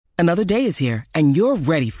Another day is here, and you're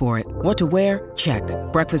ready for it. What to wear? Check.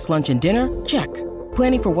 Breakfast, lunch, and dinner? Check.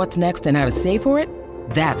 Planning for what's next and how to save for it?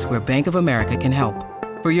 That's where Bank of America can help.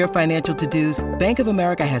 For your financial to-dos, Bank of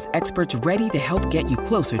America has experts ready to help get you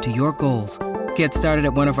closer to your goals. Get started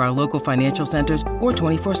at one of our local financial centers or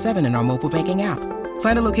 24/7 in our mobile banking app.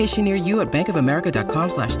 Find a location near you at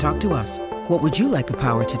bankofamerica.com/talktous. What would you like the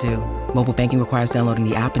power to do? Mobile banking requires downloading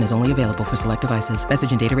the app and is only available for select devices.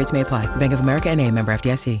 Message and data rates may apply. Bank of America N.A., member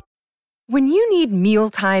FDIC. When you need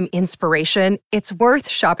mealtime inspiration, it's worth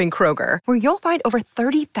shopping Kroger, where you'll find over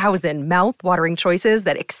 30,000 mouth-watering choices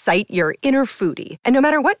that excite your inner foodie. And no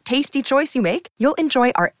matter what tasty choice you make, you'll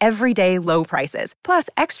enjoy our everyday low prices, plus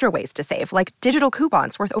extra ways to save, like digital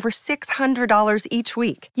coupons worth over $600 each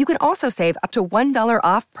week. You can also save up to $1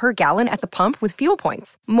 off per gallon at the pump with fuel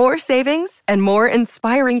points. More savings and more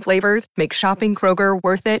inspiring flavors make shopping Kroger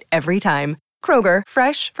worth it every time. Kroger,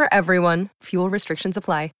 fresh for everyone. Fuel restrictions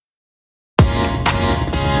apply.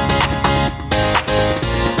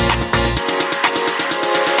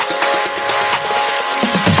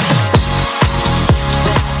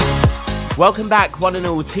 Welcome back, one and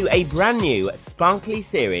all, to a brand new sparkly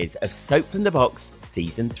series of Soap from the Box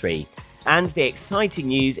Season 3. And the exciting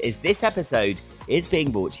news is this episode is being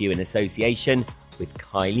brought to you in association with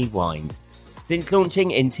Kylie Wines. Since launching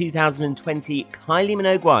in 2020, Kylie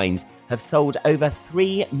Minogue wines have sold over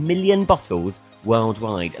 3 million bottles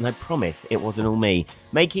worldwide. And I promise it wasn't all me,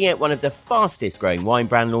 making it one of the fastest growing wine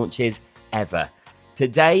brand launches ever.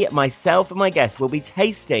 Today, myself and my guests will be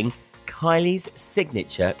tasting Kylie's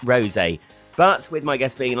signature rosé. But with my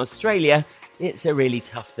guest being in Australia, it's a really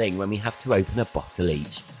tough thing when we have to open a bottle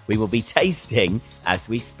each. We will be tasting as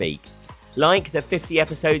we speak. Like the 50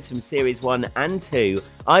 episodes from Series 1 and 2,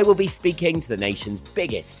 I will be speaking to the nation's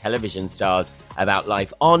biggest television stars about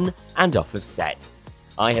life on and off of set.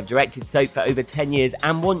 I have directed soap for over 10 years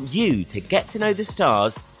and want you to get to know the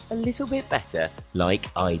stars a little bit better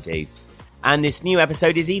like I do. And this new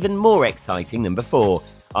episode is even more exciting than before.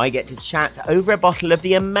 I get to chat over a bottle of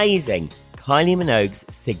the amazing Kylie Minogue's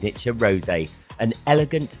signature rosé, an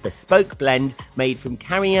elegant bespoke blend made from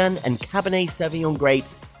Carignan and Cabernet Sauvignon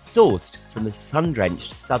grapes sourced from the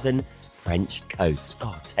sun-drenched southern French coast.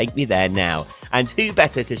 Oh, take me there now. And who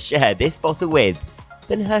better to share this bottle with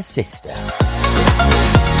than her sister?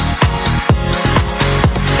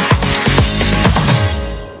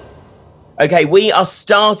 Okay, we are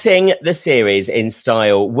starting the series in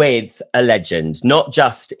style with a legend, not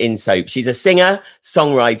just in soap. She's a singer,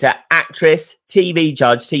 songwriter, actress, TV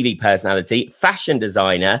judge, TV personality, fashion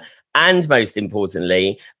designer, and most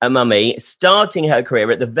importantly, a mummy. Starting her career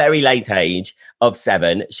at the very late age of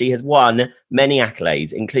 7, she has won many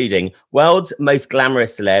accolades, including World's Most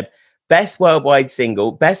Glamorous Celeb, Best Worldwide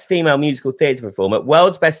Single, Best Female Musical Theatre Performer,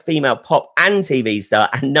 World's Best Female Pop and TV Star,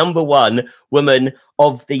 and #1 Woman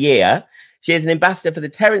of the Year. She is an ambassador for the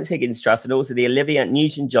Terence Higgins Trust and also the Olivia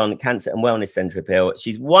Newton-John Cancer and Wellness Centre Appeal.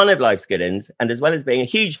 She's one of life's good ones, and as well as being a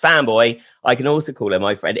huge fanboy, I can also call her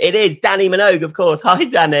my friend. It is Dannii Minogue, of course. Hi,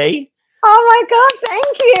 Dannii. Oh my God,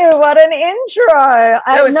 thank you. What an intro.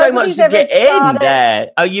 There was so much to get in there.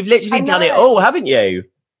 Oh, you've literally done it all, haven't you?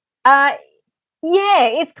 Yeah,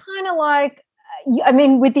 it's kind of like, I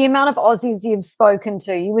mean, with the amount of Aussies you've spoken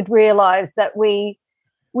to, you would realise that we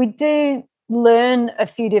do learn a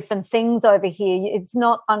few different things over here. It's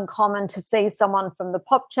not uncommon to see someone from the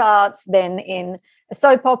pop charts, then in a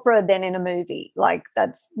soap opera, then in a movie. Like,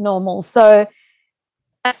 that's normal. So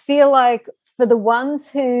I feel like for the ones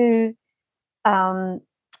who want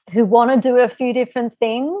to do a few different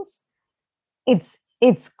things,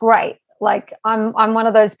 it's great. Like, I'm one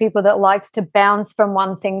of those people that likes to bounce from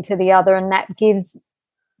one thing to the other, and that gives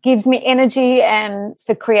me energy and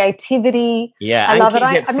for creativity. Yeah, I love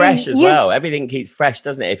keeps it fresh as well. Everything keeps fresh,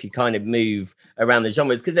 doesn't it, if you kind of move around the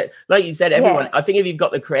genres? Because, like you said, everyone, I think if you've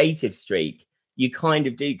got the creative streak, you kind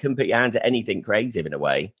of can put your hand to anything creative in a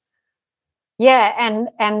way. Yeah, and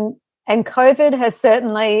COVID has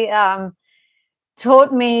certainly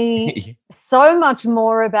taught me so much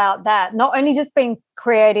more about that. Not only just being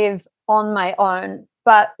creative on my own,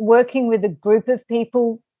 but working with a group of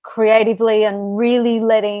people creatively and really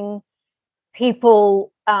letting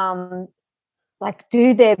people like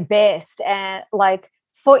do their best. And like,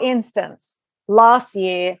 for instance, last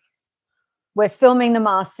year we're filming The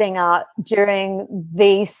Masked Singer during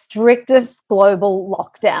the strictest global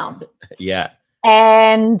lockdown. Yeah.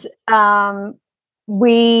 And by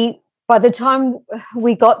the time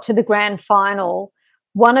we got to the grand final,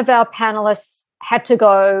 one of our panelists had to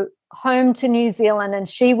go home to New Zealand and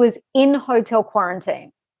she was in hotel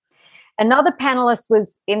quarantine. Another panelist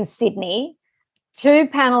was in Sydney. 2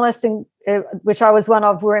 panelists which I was one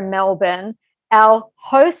of, were in Melbourne. Our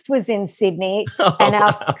host was in Sydney, and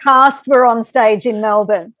our cast were on stage in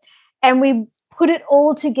Melbourne. And we put it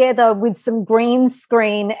all together with some green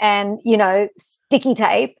screen and, sticky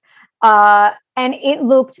tape. And it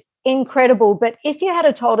looked incredible. But if you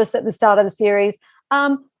had told us at the start of the series,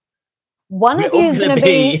 one of you is going to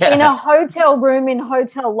be in a hotel room in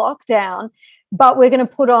hotel lockdown, but we're going to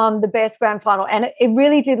put on the best grand final. And it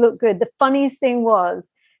really did look good. The funniest thing was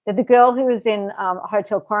that the girl who was in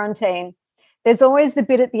hotel quarantine, there's always the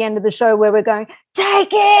bit at the end of the show where we're going, take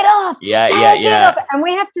it off. Yeah. And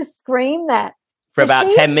we have to scream that. For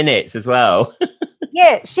about 10 minutes as well.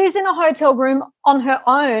 Yeah, she's in a hotel room on her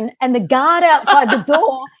own, and the guard outside the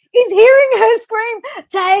door is hearing her scream,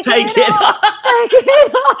 take it off. Take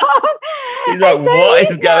it off. He's like,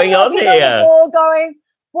 what is going on here? Going,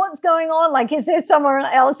 what's going on? Like, is there someone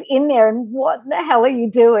else in there? And what the hell are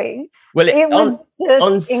you doing? Well, it was just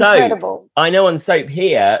on incredible. Soap, I know on Soap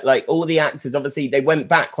here, like all the actors, obviously they went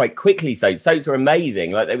back quite quickly. Soaps were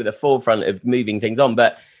amazing. Like they were the forefront of moving things on,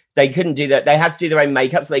 but they couldn't do that. They had to do their own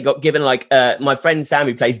makeup. So they got given like, my friend Sam,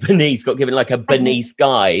 who plays Bernice, got given like a Bernice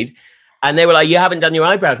guide. And they were like, you haven't done your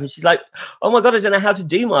eyebrows. And she's like, oh my God, I don't know how to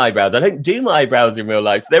do my eyebrows. I don't do my eyebrows in real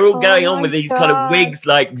life. So they're all going on with these kind of wigs,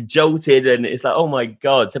 like jolted. And it's like, oh my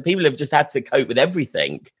God. So people have just had to cope with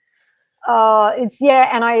everything. And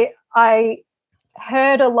I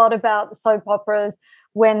heard a lot about soap operas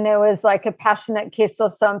when there was like a passionate kiss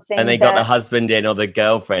or something. And they got the husband in or the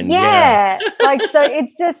girlfriend. Yeah. Like, so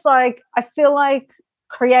it's just like, I feel like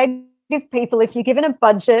creative people, if you're given a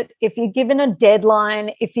budget, if you're given a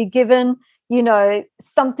deadline, if you're given,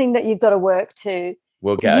 something that you've got to work to,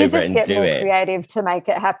 we'll get over it and do it. You just get more creative to make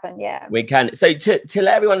it happen. Yeah, we can. So to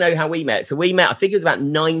let everyone know how we met. So we met, I think it was about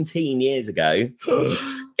 19 years ago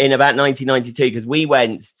in about 1992, because we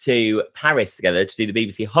went to Paris together to do the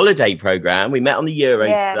BBC holiday programme. We met on the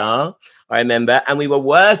Eurostar, I remember. And we were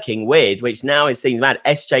working with, which now it seems mad,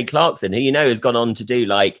 S.J. Clarkson, who, has gone on to do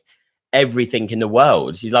like everything in the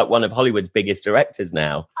world. She's like one of Hollywood's biggest directors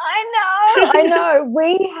now. I know.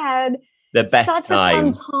 We had the best such a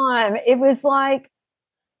fun time. It was like,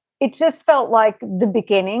 it just felt like the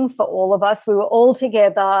beginning for all of us. We were all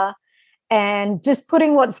together and just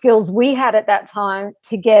putting what skills we had at that time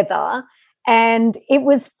together. And it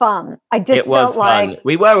was fun. It was fun. Like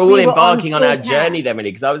we were all embarking on our journey then,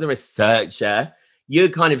 really, because I was a researcher. You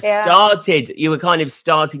kind of started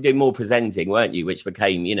doing more presenting, weren't you? Which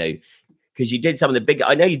became, because you did some of the big,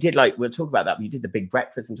 I know you did we'll talk about that, but you did the big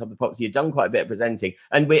breakfast and Top of the Pops. You'd done quite a bit of presenting.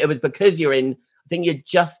 And it was because you're in, I think you'd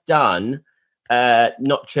just done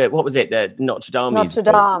what was it? The Notre Dame musical.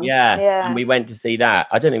 Notre Dame. Yeah. And we went to see that.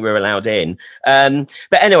 I don't think we were allowed in. But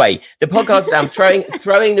anyway, the podcast, I'm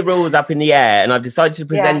throwing the rules up in the air, and I've decided to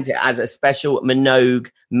present it as a special Minogue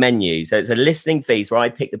menu. So it's a listening feast where I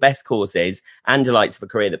pick the best courses and delights of a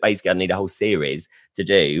career that basically I need a whole series to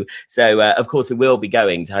do. So of course we will be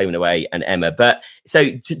going to Home and Away and Emma. But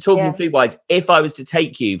so talking food wise, if I was to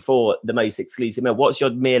take you for the most exclusive meal, what's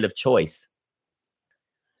your meal of choice?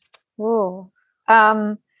 Oh,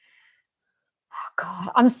 God,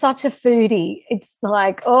 I'm such a foodie. It's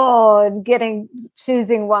like,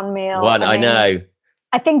 choosing one meal. I know.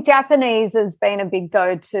 I think Japanese has been a big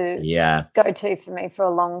go-to for me for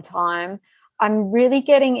a long time. I'm really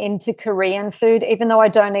getting into Korean food, even though I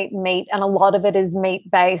don't eat meat, and a lot of it is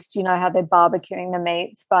meat-based. You know how they're barbecuing the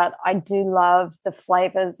meats, but I do love the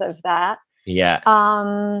flavors of that. Yeah.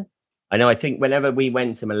 I know. I think whenever we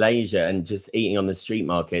went to Malaysia and just eating on the street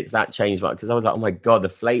markets, that changed because I was like, oh my God, the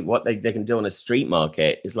flavor, what they can do on a street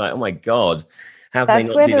market is like, oh my God, how can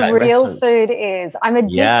they not do that? That's where the real food is. I'm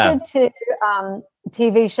addicted to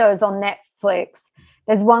TV shows on Netflix.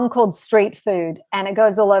 There's one called Street Food, and it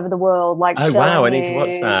goes all over the world. Like, oh wow, I need to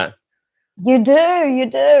watch that. You do.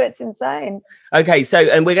 It's insane. Okay, so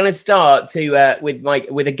and we're going to start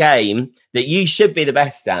with a game that you should be the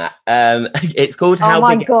best at. It's called How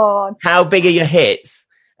Big Are Your Hits?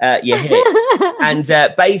 And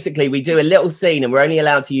basically we do a little scene, and we're only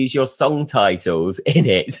allowed to use your song titles in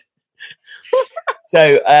it.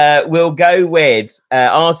 So we'll go with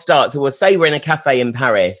our start. So we'll say we're in a cafe in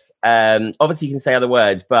Paris. Obviously you can say other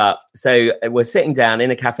words, but so we're sitting down in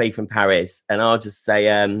a cafe from Paris, and I'll just say,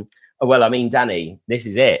 Dannii, this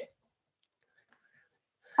is it.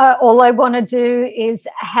 All I want to do is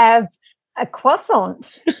have a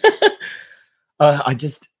croissant. I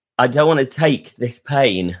don't want to take this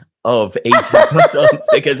pain of eating croissants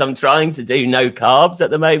because I'm trying to do no carbs at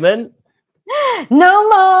the moment. No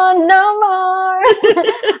more, no more.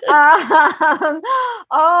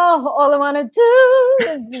 All I want to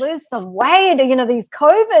do is lose some weight. You know, these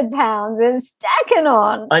COVID pounds are stacking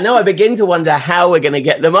on. I know. I begin to wonder how we're going to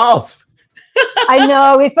get them off. I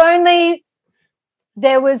know. If only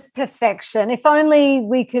there was perfection. If only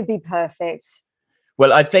we could be perfect.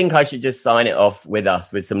 Well, I think I should just sign it off with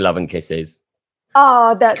us with some love and kisses.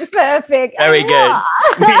 Oh, that's perfect. Very good.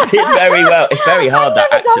 We did very well. It's very hard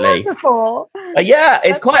that actually. Done that before. Yeah,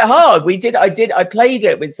 it's quite hard. I played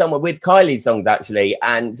it with someone with Kylie's songs actually,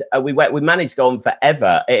 and we managed to go on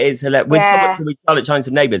forever. It is hilarious. With Charlotte Chimes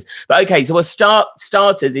Some Neighbours. But okay, so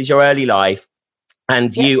starters is your early life,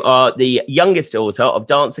 and you are the youngest daughter of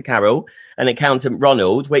dancer Carol and accountant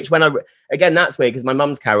Ronald. Which again, that's weird because my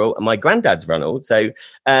mum's Carol and my granddad's Ronald. So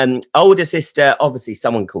older sister, obviously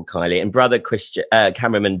someone called Kylie, and brother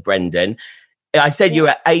cameraman Brendan. I said you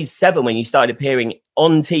were age 7 when you started appearing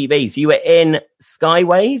on TV. So you were in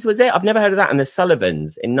Skyways, was it? I've never heard of that. And the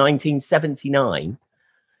Sullivans in 1979.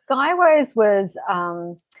 Skyways was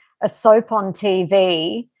a soap on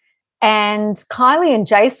TV, and Kylie and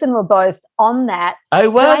Jason were both on that. Oh,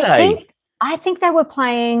 were they? I think they were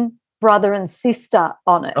playing brother and sister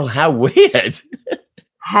on it. Oh, how weird.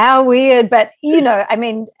 How weird. But, you know, I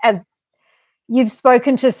mean, as you've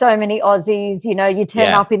spoken to so many Aussies, you know, you turn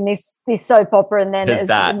up in this soap opera and then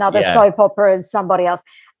another soap opera as somebody else.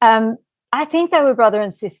 I think they were brother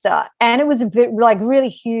and sister, and it was a really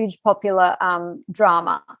huge popular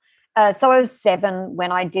drama. So I was 7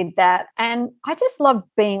 when I did that, and I just loved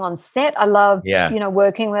being on set. I loved, you know,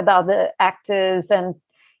 working with other actors and,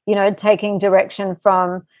 you know, taking direction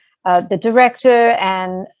from the director.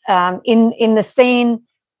 And in the scene,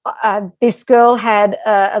 this girl had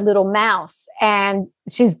a little mouse, and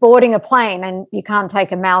she's boarding a plane, and you can't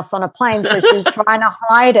take a mouse on a plane, so she's trying to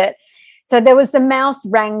hide it. So there was the mouse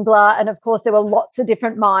wrangler, and of course there were lots of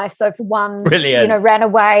different mice. So if one, you know, ran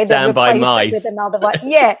away, they replaced it with another one.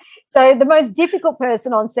 Yeah. So the most difficult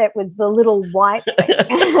person on set was the little white thing.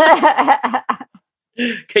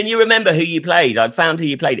 Can you remember who you played? I found who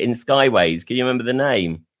you played in Skyways. Can you remember the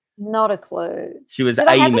name? Not a clue. She was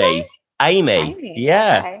Amy. Amy.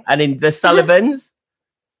 Yeah. Okay. And in the Sullivans?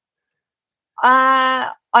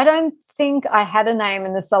 I don't think I had a name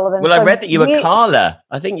in the Sullivans. Well, I read that you were Carla.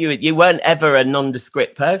 I think you weren't ever a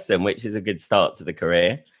nondescript person, which is a good start to the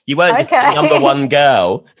career. You weren't just the number one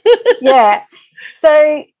girl. Yeah.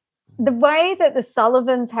 So the way that the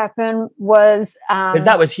Sullivans happened was... because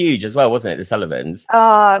that was huge as well, wasn't it, the Sullivans?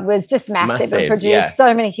 It was just massive. It produced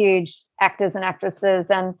so many huge actors and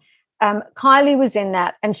actresses, and Kylie was in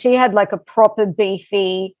that, and she had like a proper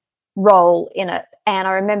beefy role in it. And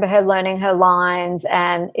I remember her learning her lines,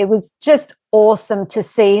 and it was just awesome to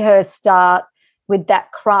see her start with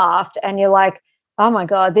that craft. And you're like, oh my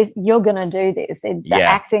God, you're going to do this. The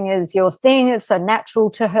acting is your thing. It's so natural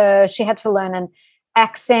to her. She had to learn an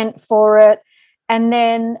accent for it. And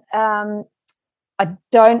then I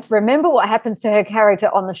don't remember what happens to her character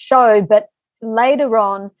on the show, but later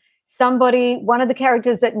on, one of the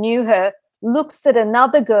characters that knew her looks at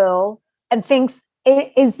another girl and thinks,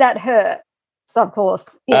 is that her? So, of course.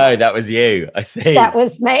 Oh, that was you. I see. That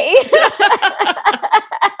was me.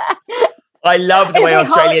 I love the way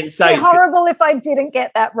Australian soaps. It'd be horrible if I didn't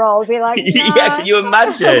get that role. It'd be like, yeah, can you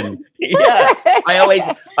imagine? Yeah.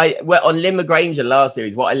 On Lynn McGranger last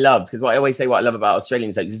series, what I loved, because what I always say what I love about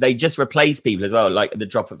Australian soaps is they just replace people as well, like at the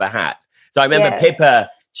drop of a hat. So I remember Pippa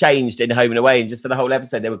changed in Home and Away, and just for the whole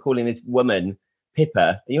episode, they were calling this woman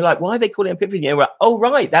Pippa, and you're like, why are they calling her Pippa? And you're like, oh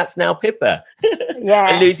right, that's now Pippa.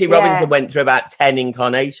 And Lucy Robinson went through about 10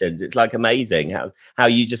 incarnations. It's like amazing how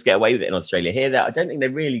you just get away with it in Australia. Here, that I don't think they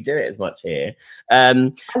really do it as much here. But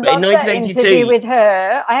in 1982, interview with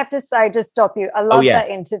her, I have to say, just stop you. I love that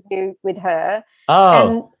interview with her.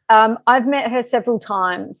 And I've met her several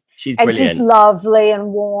times. She's brilliant. And she's lovely and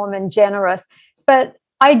warm and generous. But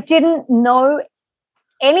I didn't know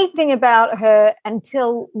anything about her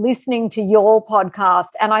until listening to your podcast,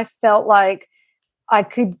 and I felt like I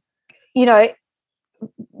could, you know,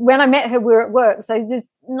 when I met her, we were at work, so there's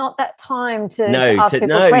not that time to ask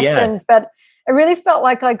people questions, but I really felt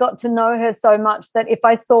like I got to know her so much that if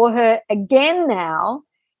I saw her again now,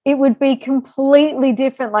 it would be completely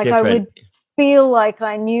different. Like I would feel like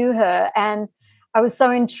I knew her, and I was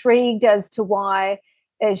so intrigued as to why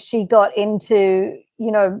she got into,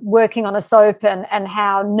 you know, working on a soap and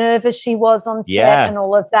how nervous she was on set and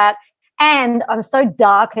all of that. And I'm so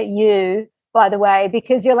dark at you, by the way,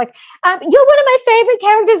 because you're like, you're one of my favorite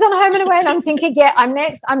characters on Home and Away. And I'm thinking, I'm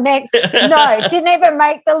next. No, didn't even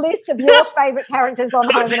make the list of your favorite characters on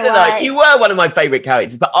Home and Away. You were one of my favorite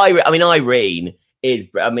characters, but I mean, Irene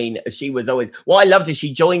I mean, she was always, what I loved is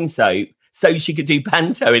she joined Soap so she could do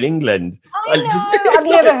panto in England. I know. I've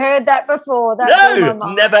never heard that before.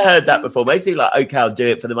 No, never heard that before. Most people are like, okay, I'll do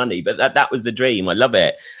it for the money. But that was the dream. I love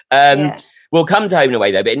it. We'll come to Home and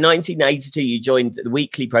Away, though. But in 1982, you joined the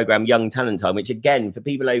weekly programme Young Talent Time, which, again, for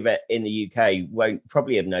people over in the UK, won't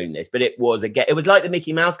probably have known this. But it was like the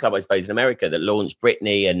Mickey Mouse Club, I suppose, in America, that launched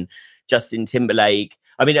Britney and Justin Timberlake.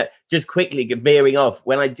 I mean, just quickly veering off,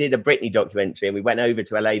 when I did a Britney documentary and we went over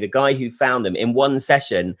to LA, the guy who found them in one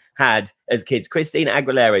session had, as kids, Christina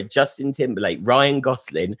Aguilera, Justin Timberlake, Ryan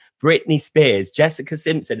Gosling, Britney Spears, Jessica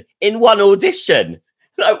Simpson in one audition.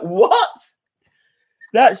 Like, what?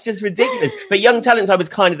 That's just ridiculous. But Young Talent Time was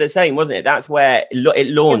kind of the same, wasn't it? That's where it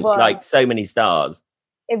launched like so many stars.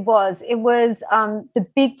 It was the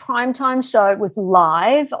big primetime show. It was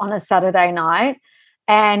live on a Saturday night.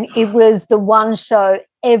 And it was the one show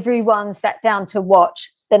everyone sat down to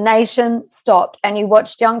watch. The nation stopped and you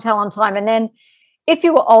watched Young Talent Time. And then if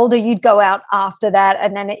you were older, you'd go out after that.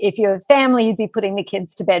 And then if you're a family, you'd be putting the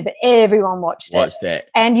kids to bed. But everyone watched it.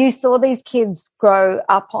 And you saw these kids grow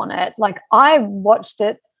up on it. Like I watched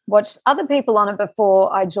other people on it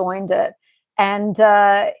before I joined it. And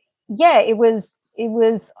it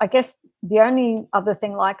was, I guess, the only other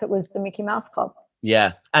thing like it was the Mickey Mouse Club.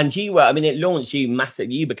 Yeah. And you were, I mean, it launched you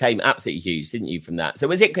massive. You became absolutely huge, didn't you, from that?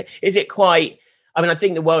 So is it quite, I mean, I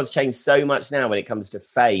think the world's changed so much now when it comes to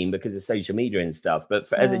fame because of social media and stuff.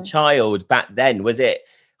 But as a child back then, was it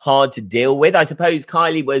hard to deal with? I suppose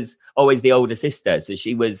Kylie was always the older sister. So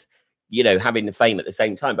she was, having the fame at the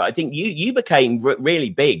same time. But I think you became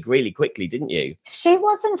really big really quickly, didn't you? She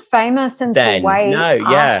wasn't famous until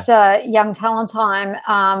after Young Talent Time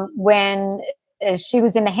when she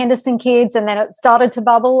was in the Henderson Kids, and then it started to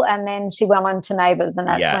bubble, and then she went on to Neighbours, and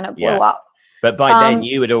that's when it blew up. But by then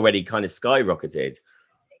you had already kind of skyrocketed.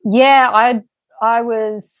 Yeah, I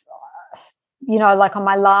was, like on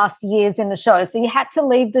my last years in the show. So you had to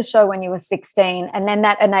leave the show when you were 16, and then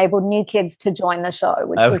that enabled new kids to join the show,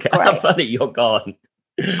 which was great. How funny, you're gone.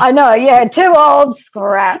 I know, yeah, too old,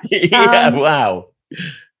 scrap. Wow.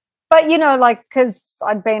 But, because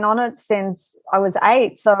I'd been on it since I was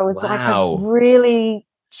 8. So it was like a really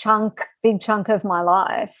big chunk of my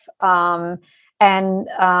life. And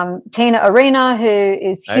Tina Arena, who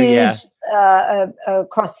is huge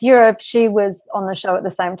across Europe, she was on the show at the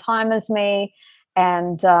same time as me.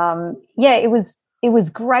 And, it was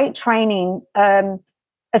great training,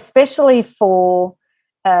 especially for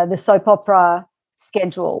the soap opera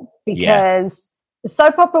schedule, because the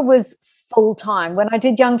soap opera was full time. When I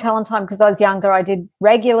did Young Talent Time, because I was younger, I did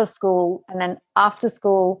regular school, and then after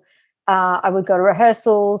school I would go to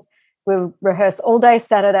rehearsals. We would rehearse all day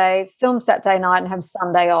Saturday, film Saturday night, and have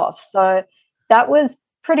Sunday off. So that was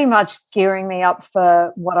pretty much gearing me up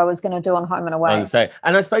for what I was going to do on Home and Away.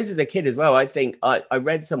 And I suppose as a kid as well, I think I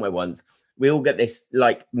read somewhere once, we all get this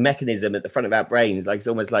like mechanism at the front of our brains, like it's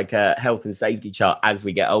almost like a health and safety chart as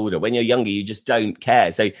we get older. When you're younger, you just don't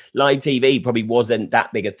care. So live TV probably wasn't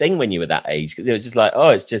that big a thing when you were that age, because it was just like,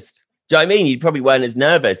 it's just, do you know what I mean? You probably weren't as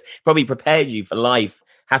nervous, probably prepared you for life,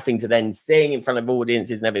 having to then sing in front of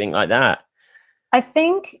audiences and everything like that. I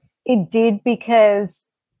think it did, because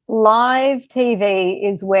live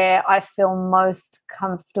TV is where I feel most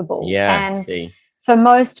comfortable. Yeah, and for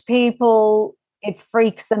most people, it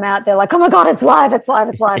freaks them out. They're like, oh my God, it's live.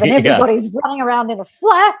 And everybody's running around in a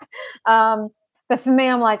flap. But for me,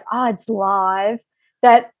 I'm like, it's live.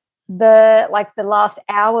 That the last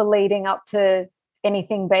hour leading up to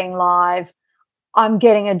anything being live, I'm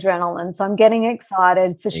getting adrenaline. So I'm getting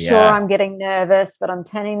excited. For sure, I'm getting nervous, but I'm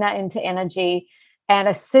turning that into energy. And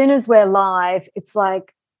as soon as we're live, it's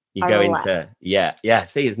like, you go into,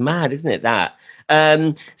 See, it's mad, isn't it, that?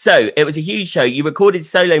 So it was a huge show. You recorded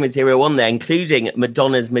solo material on there, including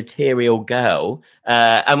Madonna's Material Girl.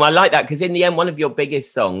 And I like that, because in the end, one of your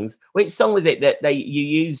biggest songs, which song was it that you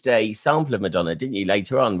used a sample of Madonna, didn't you,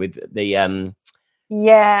 later on with the... I'm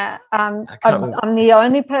the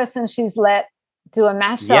only person she's let do a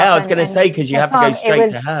mashup. Yeah, I was going to say, because you have to go straight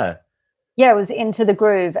to her. Yeah, it was Into the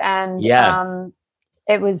Groove. And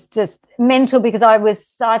it was just mental, because I was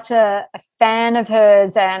such a fan of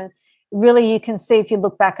hers, and really you can see if you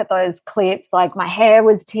look back at those clips, like my hair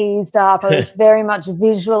was teased up. I was very much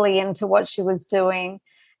visually into what she was doing.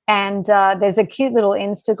 And there's a cute little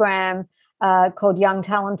Instagram called Young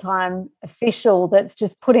Talent Time Official that's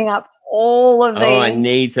just putting up all of these. Oh, I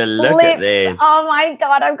need to look at this. Oh my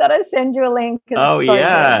God, I've got to send you a link. It's so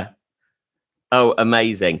good. Oh,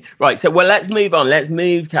 amazing. Right. So, well, let's move on. Let's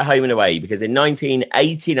move to Home and Away, because in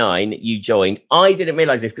 1989, you joined. I didn't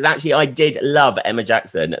realize this because actually I did love Emma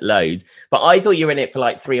Jackson loads, but I thought you were in it for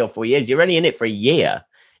like 3 or 4 years. You're only in it for a year.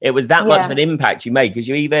 It was that much of an impact you made, because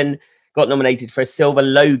you even got nominated for a Silver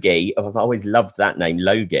Logie. Oh, I've always loved that name,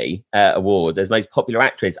 Logie Awards, as most popular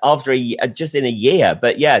actress after just in a year.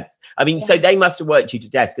 But yeah, I mean, so they must have worked you to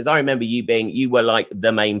death, because I remember you were like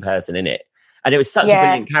the main person in it. And it was such a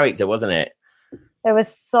brilliant character, wasn't it? There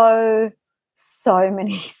was so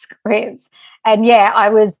many scripts. And I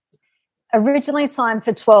was originally signed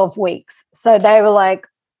for 12 weeks. So they were like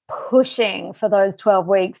pushing for those 12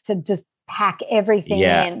 weeks to just pack everything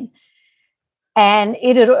in. And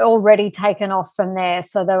it had already taken off from there.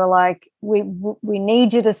 So they were like, we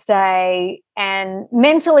need you to stay. And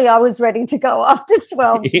mentally I was ready to go after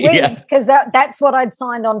 12 weeks, because that's what I'd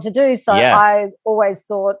signed on to do. So I always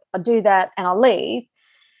thought I'd do that and I'll leave.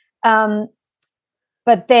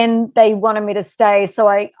 But then they wanted me to stay. So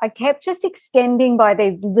I kept just extending by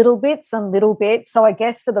these little bits. So I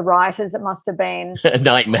guess for the writers, it must have been a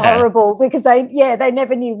nightmare. Horrible, because they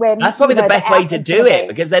never knew when. That's probably the best way to do it,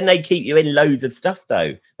 because then they keep you in loads of stuff,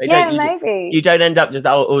 though. Maybe. You don't end up just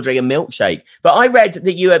ordering a milkshake. But I read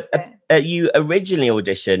that you originally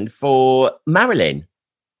auditioned for Marilyn.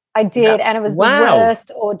 I did, and it was the worst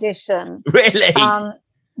audition. Really?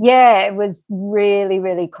 It was really,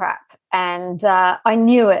 really crap. And I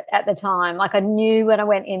knew it at the time. Like, I knew when I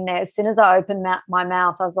went in there, as soon as I opened my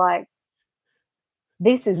mouth, I was like,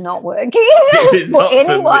 this is not working for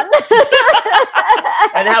anyone.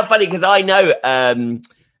 And how funny, because I know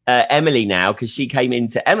Emily now, because she came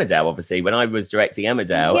into Emmerdale, obviously, when I was directing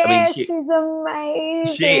Emmerdale. Yeah, I mean, she's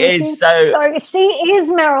amazing. She is so she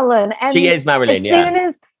is Marilyn. And she is Marilyn,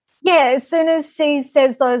 as soon as she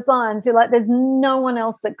says those lines, you're like, there's no one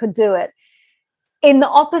else that could do it. In the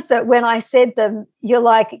opposite, when I said them, you're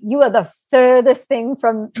like, you are the furthest thing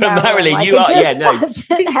from Marilyn. Like, you are,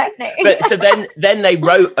 wasn't happening. But so then they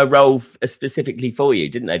wrote a role specifically for you,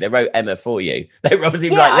 didn't they? They wrote Emma for you. They were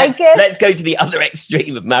obviously like, let's go to the other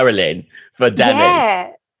extreme of Marilyn for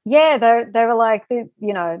Dannii. Yeah. They were like, we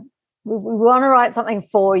want to write something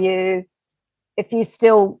for you. If you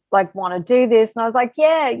still like want to do this, and I was like,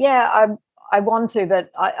 I want to,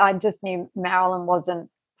 but I just knew Marilyn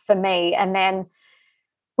wasn't for me. And then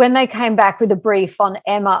when they came back with a brief on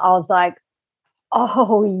Emma, I was like,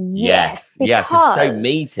 oh, yes. Because so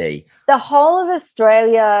meaty. The whole of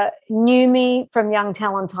Australia knew me from Young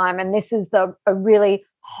Talent time, and this is a really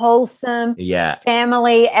wholesome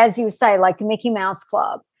family, as you say, like Mickey Mouse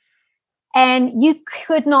Club. And you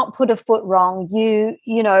could not put a foot wrong.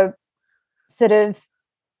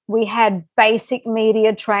 We had basic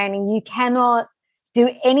media training. You cannot do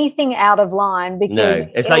anything out of line, because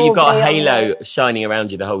it's like you've got a halo shining around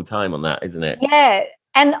you the whole time on that, isn't it? Yeah.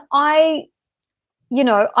 And I'm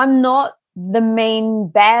not the mean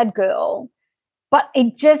bad girl, but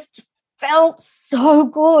it just felt so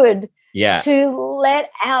good to let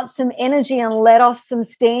out some energy and let off some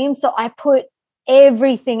steam. So I put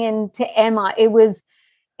everything into Emma. It was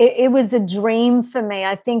a dream for me.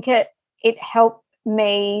 I think it helped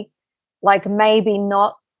me, like, maybe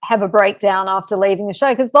not have a breakdown after leaving the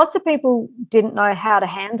show, because lots of people didn't know how to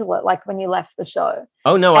handle it, like when you left the show.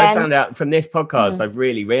 Oh no, I found out from this podcast, I've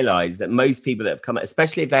really realized that most people that have come,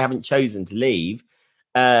 especially if they haven't chosen to leave,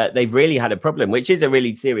 they've really had a problem, which is a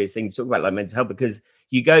really serious thing to talk about, like mental health, because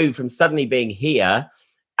you go from suddenly being here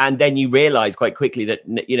and then you realize quite quickly that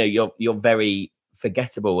you're very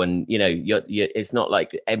forgettable, and you're it's not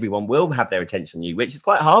like everyone will have their attention on you, which is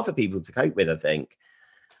quite hard for people to cope with, I think.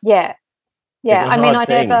 I mean, I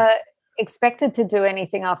never expected to do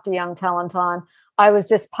anything after Young Talent time. I was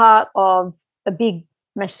just part of a big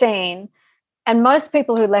machine, and most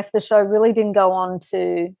people who left the show really didn't go on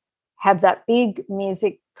to have that big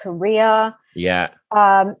music career.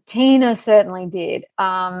 Tina certainly did,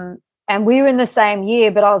 and we were in the same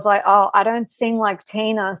year, but I was like, I don't sing like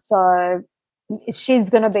Tina, so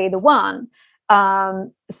she's going to be the one.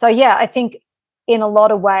 I think in a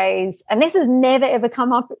lot of ways, and this has never ever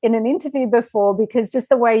come up in an interview before, because just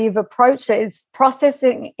the way you've approached it is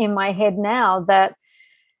processing in my head now, that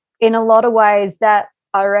in a lot of ways that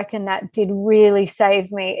I reckon that did really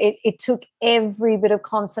save me. It took every bit of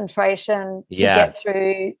concentration to get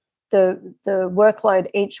through the workload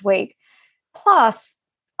each week. Plus,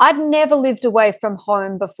 I'd never lived away from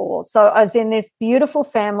home before. So I was in this beautiful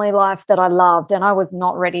family life that I loved, and I was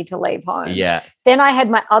not ready to leave home. Then I had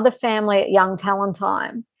my other family at Young Talent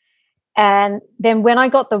time. And then when I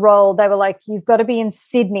got the role, they were like, you've got to be in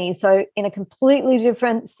Sydney. So in a completely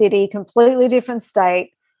different city, completely different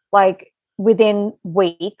state. Like, within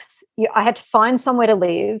weeks. I had to find somewhere to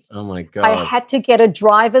live. Oh my God. I had to get a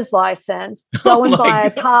driver's license, go and buy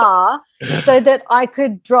a car so that I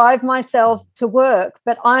could drive myself to work.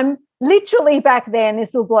 But I'm literally back then,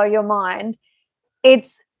 this will blow your mind, it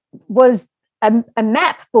was a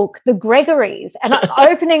map book, the Gregories, and I'm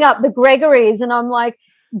opening up the Gregories and I'm like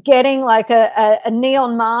getting like a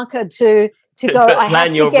neon marker to go. I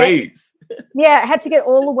plan your routes. Yeah, I had to get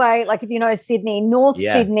all the way, like if you know Sydney, North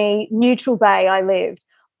Sydney, Neutral Bay I lived,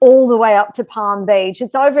 all the way up to Palm Beach.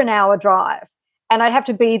 It's over an hour drive. And I'd have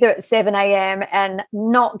to be there at 7 a.m. and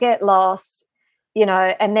not get lost, you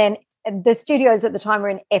know. And then the studios at the time were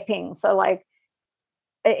in Epping, so like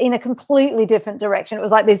in a completely different direction. It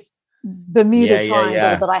was like this Bermuda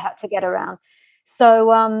Triangle that I had to get around.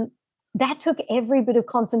 So that took every bit of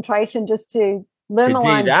concentration just to learn the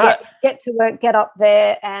line, get to work, get up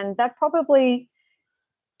there. And that probably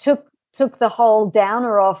took the whole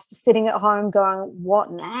downer off, sitting at home going,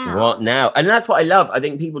 what now? And that's what I love. I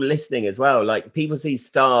think people listening as well, like people see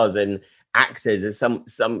stars and actors as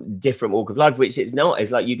some different walk of life, which it's not.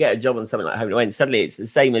 It's like you get a job on something like Home and Away and suddenly it's the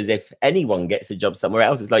same as if anyone gets a job somewhere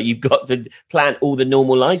else. It's like you've got to plan all the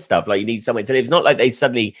normal life stuff. Like you need somewhere to live. It's not like they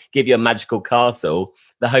suddenly give you a magical castle,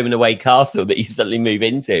 the Home and Away castle that you suddenly move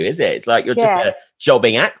into, is it? It's like you're just a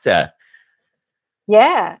jobbing actor.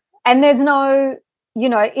 Yeah. And there's no, you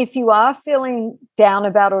know, if you are feeling down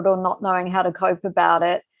about it or not knowing how to cope about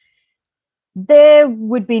it, there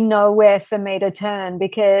would be nowhere for me to turn,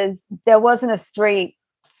 because there wasn't a street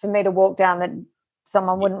for me to walk down that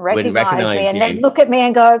someone wouldn't recognize me and then look at me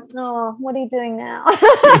and go, oh, what are you doing now?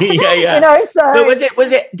 Yeah. You know, so but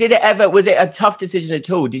was it a tough decision at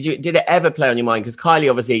all? Did it ever play on your mind? Because Kylie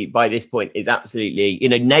obviously by this point is absolutely, you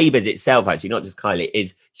know, Neighbours itself, actually, not just Kylie,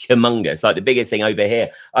 is humongous, like the biggest thing over here.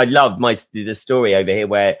 I love the story over here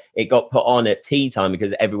where it got put on at tea time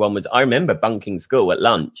because everyone was, I remember bunking school at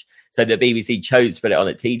lunch. So the BBC chose to put it on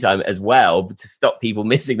at tea time as well to stop people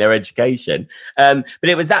missing their education. But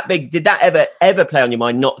it was that big. Did that ever play on your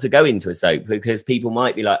mind not to go into a soap? Because people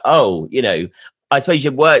might be like, oh, you know, I suppose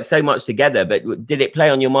you've worked so much together, but did it play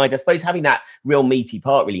on your mind? I suppose having that real meaty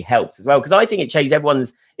part really helps as well. Because I think it changed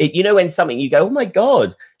everyone's, you know, when something you go, oh my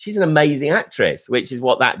God, she's an amazing actress, which is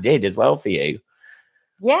what that did as well for you.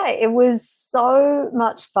 Yeah, it was so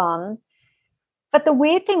much fun. But the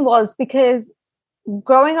weird thing was, because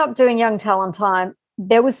growing up doing Young Talent Time,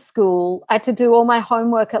 there was school. I had to do all my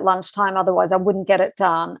homework at lunchtime, otherwise I wouldn't get it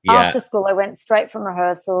done. Yeah. After school, I went straight from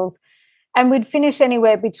rehearsals, and we'd finish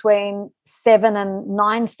anywhere between 7 and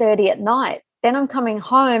 9:30 at night. Then I'm coming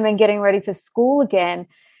home and getting ready for school again.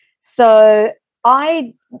 So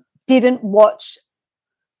I didn't watch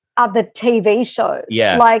other TV shows.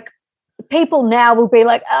 Yeah. Like people now will be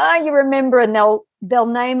like, you remember, and they'll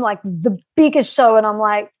name like the biggest show, and I'm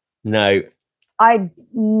like, no. I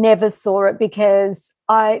never saw it because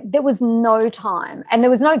there was no time, and there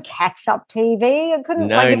was no catch-up TV. I couldn't.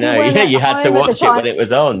 You had to watch it when it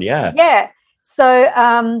was on. Yeah.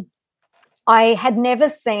 So I had never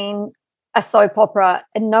seen a soap opera,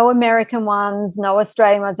 and no American ones, no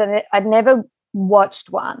Australian ones, and I'd never watched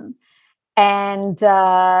one. And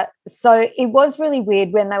so it was really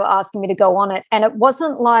weird when they were asking me to go on it, and it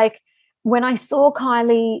wasn't like when I saw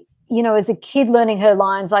Kylie, you know, as a kid learning her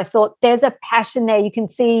lines, I thought there's a passion there. You can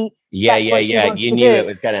see. Yeah. You knew it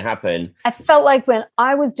was going to happen. I felt like when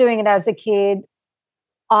I was doing it as a kid,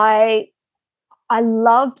 I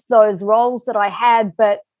loved those roles that I had,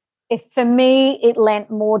 but for me, it lent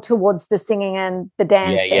more towards the singing and the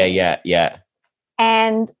dancing. Yeah.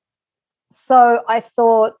 And so I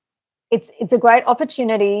thought it's a great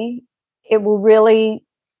opportunity. It will really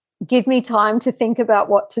give me time to think about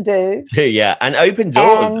what to do. Yeah, and open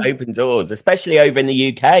doors, especially over in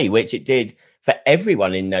the UK, which it did for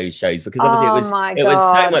everyone in those shows, because obviously it was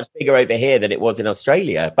so much bigger over here than it was in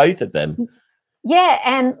Australia, both of them. Yeah,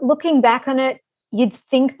 and looking back on it, you'd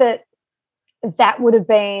think that would have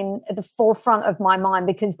been at the forefront of my mind,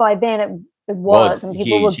 because by then it was and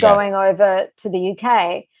people were going over to the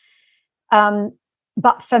UK.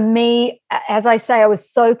 But for me, as I say, I was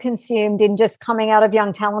so consumed in just coming out of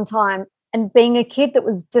Young Talent Time and being a kid that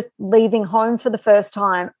was just leaving home for the first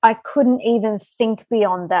time. I couldn't even think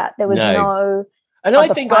beyond that. There was no. And I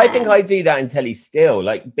think I do that in telly still.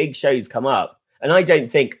 Like big shows come up, and I don't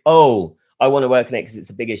think, oh, I want to work on it because it's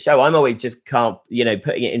the biggest show. I'm always just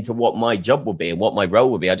putting it into what my job will be and what my role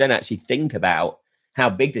will be. I don't actually think about how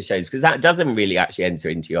big the show is, because that doesn't really actually enter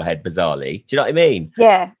into your head, bizarrely. Do you know what I mean?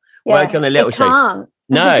 Yeah. Work on a little show. Can't.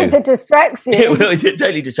 No. Because it distracts you. It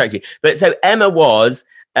totally distracts you. But so Emma was,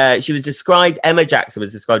 She was described, Emma Jackson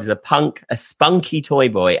was described as a punk, a spunky toy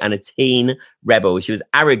boy, and a teen rebel. She was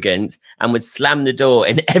arrogant and would slam the door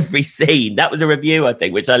in every scene. That was a review, I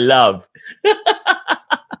think, which I love.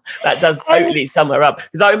 That does totally sum her up.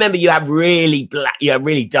 Because I remember you had really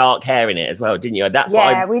dark hair in it as well, didn't you? That's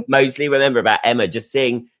what I mostly remember about Emma, just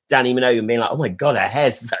seeing Dannii Minogue and being like, oh my God, her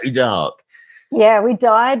hair's so dark. Yeah, we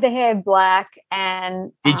dyed the hair black.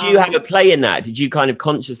 And did you have a play in that? Did you kind of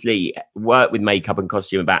consciously work with makeup and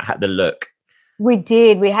costume about the look? We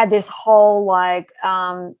did. We had this whole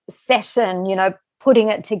session, putting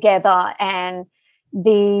it together, and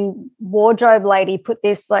the wardrobe lady put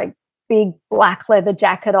this big black leather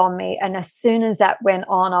jacket on me, and as soon as that went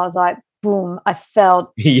on, I was like, boom, I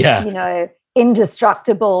felt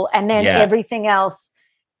indestructible, and then everything else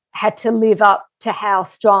had to live up to how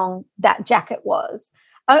strong that jacket was.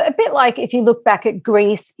 A bit like if you look back at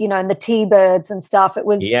Greece, and the T-Birds and stuff, it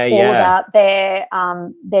was all about their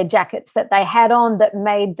jackets that they had on that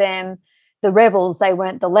made them the rebels. They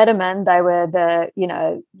weren't the Letterman, they were the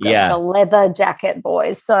leather jacket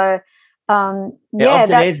boys. So it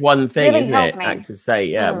often is one thing, really, isn't it? Actors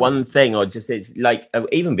say, one thing, or just it's like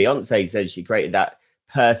even Beyonce says she created that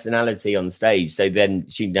personality on stage, so then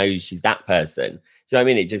she knows she's that person. Do you know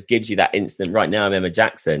what I mean? It just gives you that instant, right now I'm Emma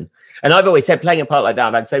Jackson. And I've always said, playing a part like that,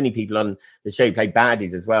 I've had so many people on the show play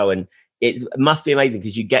baddies as well, and it must be amazing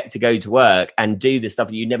because you get to go to work and do the stuff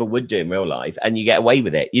that you never would do in real life, and you get away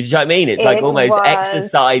with it. You know what I mean? It's like almost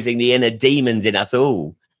exercising the inner demons in us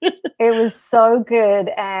all. It was so good.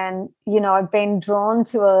 And, I've been drawn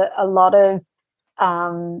to a lot of,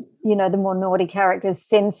 the more naughty characters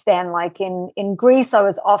since then. Like in Greece, I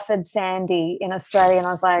was offered Sandy. In Australia, and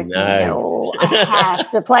I was like, no, I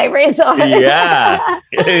have to play Rizzo. Yeah.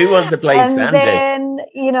 Who wants to play Sandy? And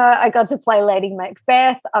then, I got to play Lady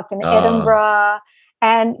Macbeth up in Edinburgh.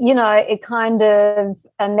 And, it kind of,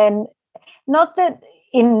 and then not that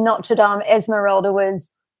in Notre Dame, Esmeralda was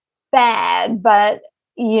bad, but,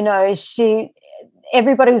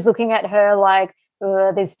 everybody was looking at her like,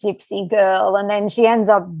 this gypsy girl, and then she ends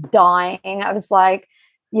up dying. I was like,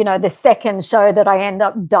 the second show that I end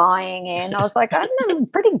up dying in, I was like, I'm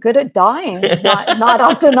pretty good at dying night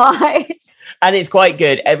after night. And it's quite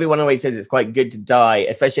good. Everyone always says it's quite good to die,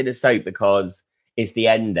 especially in a soap, because it's the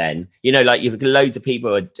end then. You've loads of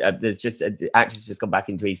people, there's just actors just gone back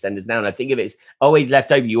into EastEnders now, and I think if it's always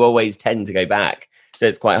left over, you always tend to go back. So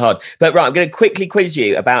it's quite hard. But right, I'm going to quickly quiz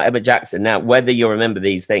you about Emma Jackson now, whether you'll remember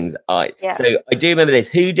these things. So I do remember this.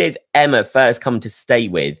 Who did Emma first come to stay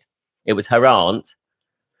with? It was her aunt.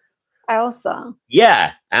 Elsa.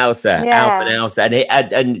 Yeah, Elsa. Yeah. Alf and Elsa.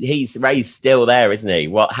 And Ray's still there, isn't he?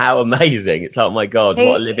 How amazing. It's like, oh my God,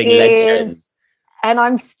 what a living legend. And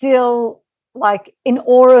I'm still in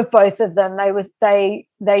awe of both of them. They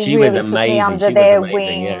she really was took me under their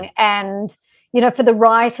wing. Yeah. And for the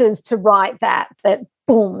writers to write that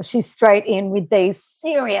boom, she's straight in with these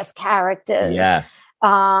serious characters. Yeah.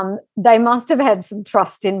 They must have had some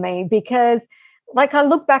trust in me, because I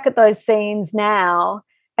look back at those scenes now,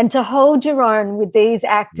 and to hold your own with these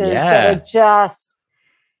actors that are just,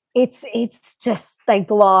 it's just, they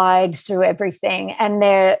glide through everything and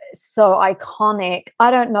they're so iconic. I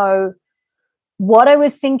don't know what I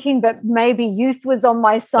was thinking, but maybe youth was on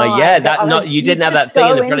my side. You didn't have that thing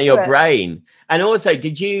in the front of your brain. And also,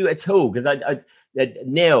 did you at all? Because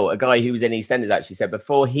Neil, a guy who was in EastEnders, actually said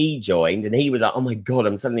before he joined, and he was like, oh my God,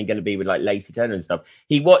 I'm suddenly going to be with Lacey Turner and stuff.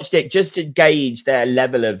 He watched it just to gauge their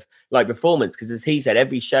level of performance, because as he said,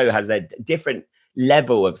 every show has their different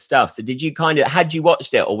level of stuff. So had you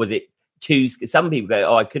watched it, or was it too, some people go,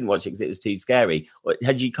 oh, I couldn't watch it because it was too scary. Or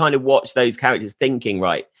had you kind of watched those characters thinking,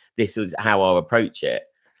 right, this was how I'll approach it?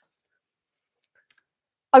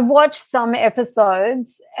 I watched some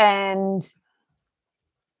episodes, and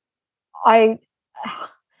I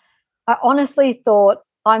honestly thought,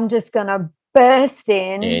 I'm just going to burst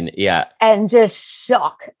in and just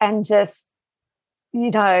shock and just,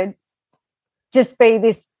 just be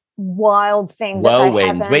this wild thing.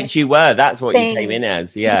 Whirlwind, which you were. That's what you came in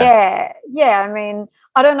as. Yeah. I mean,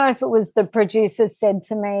 I don't know if it was the producers said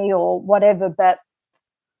to me or whatever, but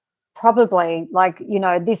probably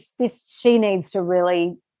this she needs to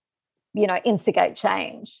really instigate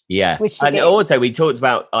change. Yeah. And also we talked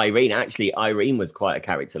about Irene. Actually, Irene was quite a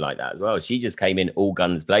character like that as well. She just came in all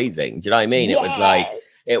guns blazing. Do you know what I mean? Yes.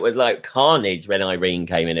 It was like carnage when Irene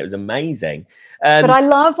came in. It was amazing. But I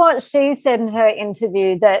love what she said in her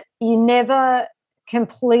interview, that you never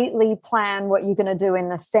completely plan what you're going to do in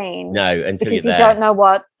the scene. No, until because you don't know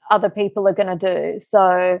what other people are going to do.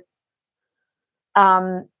 So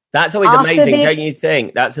that's always amazing, don't you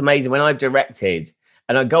think? That's amazing. When I've directed,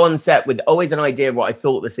 And I go on set with always an idea of what I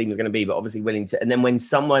thought the scene was going to be, but obviously willing to. And then when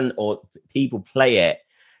someone or people play it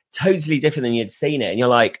totally different than you'd seen it, and you're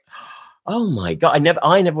like, oh my God,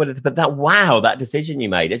 I never would have, but that decision you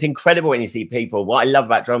made. It's incredible when you see people. What I love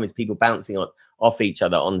about drama is people bouncing off each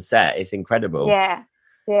other on set. It's incredible. Yeah.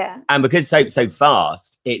 Yeah. And because soap's so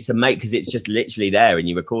fast, it's amazing because it's just literally there and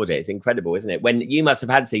you record it. It's incredible, isn't it? When you must have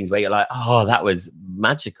had scenes where you're like, oh, that was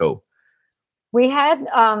magical. We had,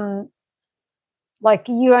 like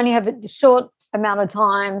you only have a short amount of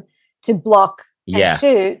time to block and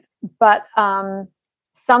shoot, but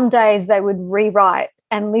some days they would rewrite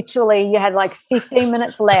and literally you had like 15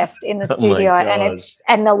 minutes left in the studio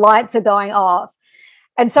and the lights are going off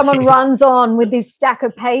and someone runs on with this stack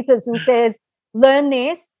of papers and says, learn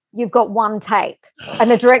this, you've got one take.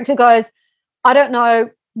 And the director goes, I don't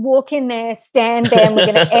know, walk in there, stand there, and we're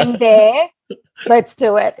going to end there. Let's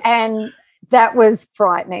do it. And that was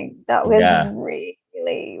frightening. That was really,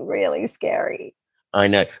 really scary. I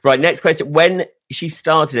know. Right, next question. When she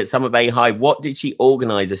started at Summer Bay High, what did she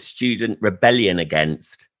organise a student rebellion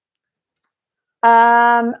against?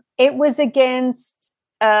 It was against,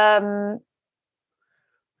 there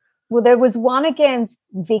was one against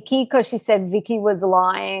Vicky because she said Vicky was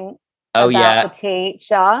lying about the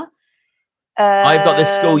teacher. I've got the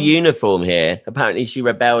school uniform here. Apparently she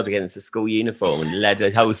rebelled against the school uniform and led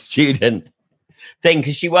a whole student thing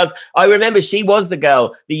because I remember she was the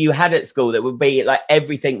girl that you had at school that would be like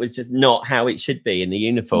everything was just not how it should be in the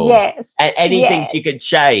uniform. Yes. And anything you could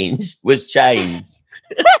change was changed.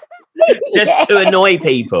 Just to annoy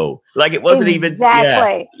people. Like it wasn't even.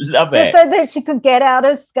 Exactly. Love it. Just so that she could get out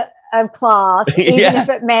of class, even if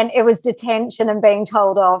it meant it was detention and being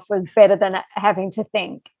told off was better than having to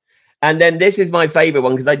think. And then this is my favourite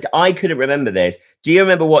one because I couldn't remember this. Do you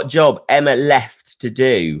remember what job Emma left to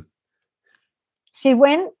do? She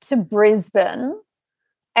went to Brisbane,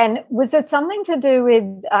 and was it something to do with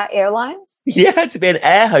airlines? Yeah, to be an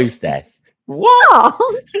air hostess. What?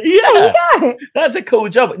 Oh, yeah, there you go. That's a cool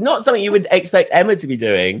job. Not something you would expect Emma to be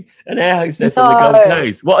doing, an air hostess on the Gold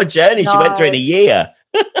Coast. What a journey she went through in a year.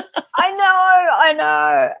 I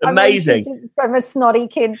know. Amazing. I mean, from a snotty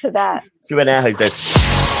kid to that. To an air hostess.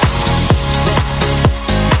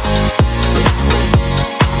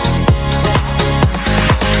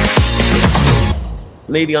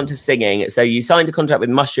 Moving on to singing. So you signed a contract with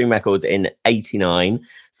Mushroom Records in 89.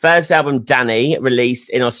 First album, Dannii, released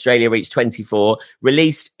in Australia, reached 24.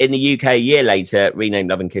 Released in the UK a year later, renamed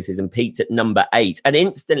Love and Kisses, and peaked at number 8. And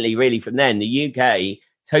instantly, really, from then, the UK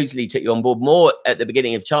totally took you on board more at the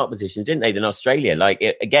beginning of chart positions, didn't they, than Australia? Like,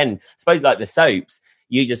 again, I suppose like the soaps,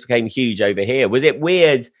 you just became huge over here. Was it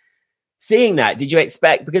weird seeing that? Did you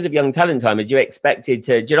expect, because of Young Talent Time, did you expect it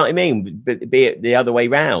to, do you know what I mean, be it the other way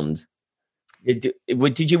round? Did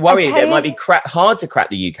you worry that it might be hard to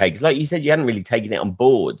crack the UK? Because like you said, you hadn't really taken it on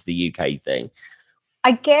board, the UK thing.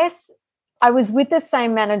 I guess I was with the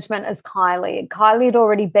same management as Kylie. Kylie had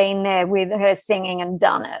already been there with her singing and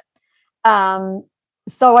done it.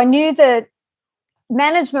 So I knew that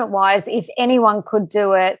management-wise, if anyone could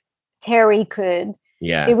do it, Terry could.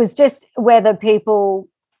 Yeah. It was just whether people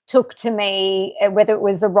took to me, whether it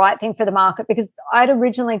was the right thing for the market, because I'd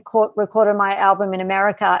originally recorded my album in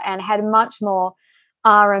America and had a much more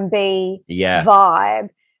R&B vibe.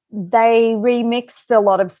 They remixed a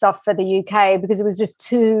lot of stuff for the UK because it was just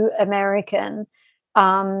too American.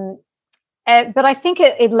 But I think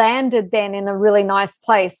it landed then in a really nice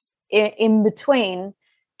place in between,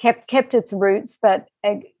 kept its roots, but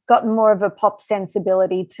got more of a pop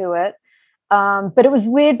sensibility to it. But it was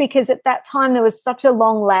weird because at that time there was such a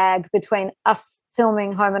long lag between us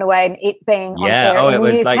filming Home and Away and it being on air in the UK. It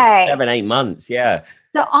was like 7-8 months, So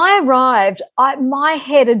I arrived, my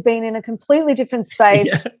head had been in a completely different space,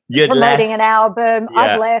 promoting an album.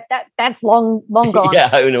 I'd left. That's long gone.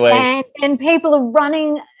 Home and Away. And people are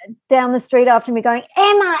running down the street after me going,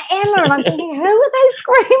 Emma, Emma. And I'm thinking, who are they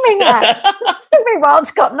screaming at? Took me a while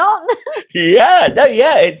to cotton on.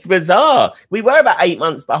 It's bizarre. We were about 8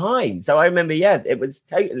 months behind. So I remember, it was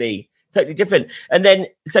totally different. And then,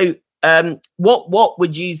 so what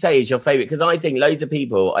would you say is your favorite? Because I think loads of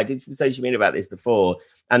people, I did some social media about this before,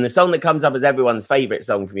 and the song that comes up as everyone's favorite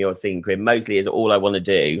song from your scene, Quinn, mostly is All I Want to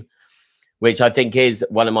Do, which I think is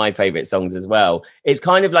one of my favorite songs as well. It's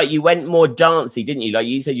kind of like you went more dancey, didn't you? Like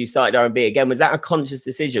you said, you started R&B again. Was that a conscious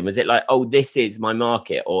decision? Was it like, oh, this is my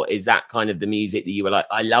market? Or is that kind of the music that you were like,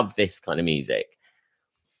 I love this kind of music?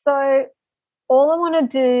 So All I Want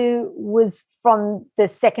to Do was from the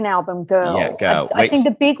second album, Girl. Yeah, Girl. I think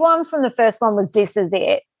the big one from the first one was This Is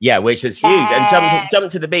It. Yeah, which was huge. And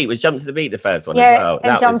Jump to the Beat was Jump to the Beat, the first one as well.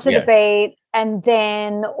 And Jump to the Beat. and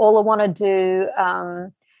then All I Want to Do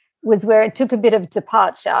was where it took a bit of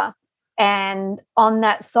departure. And on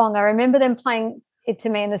that song, I remember them playing it to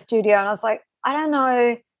me in the studio, and I was like, I don't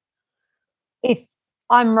know if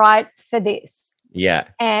I'm right for this. Yeah.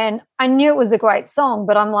 And I knew it was a great song,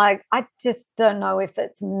 but I'm like, I just don't know if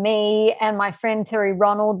it's me. And my friend Terry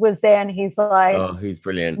Ronald was there, and he's like, oh, who's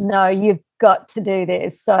brilliant. No, you've got to do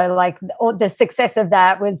this. So like the success of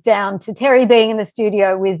that was down to Terry being in the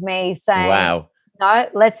studio with me saying, wow, no,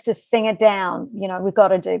 let's just sing it down. You know, we've got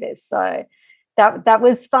to do this. So that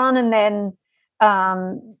was fun. And then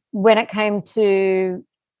when it came to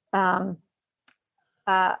then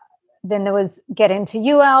there was Get Into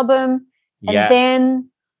You album. And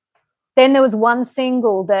then there was one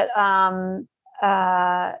single that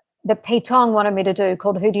Pete Tong wanted me to do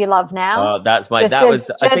called Who Do You Love Now? Oh, that's my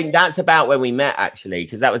I think that's about when we met, actually,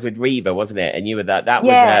 because that was with Reva, wasn't it? And you were that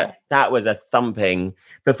was a thumping.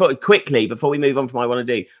 Before we move on from what I Want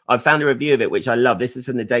to Do, I found a review of it which I love. This is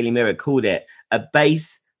from the Daily Mirror, called it a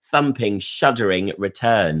bass thumping shuddering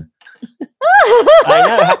return. I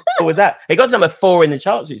know, how cool was that? It got number 4 in the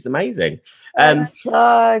charts, which is amazing.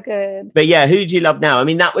 So good. But yeah, Who Do You Love Now? I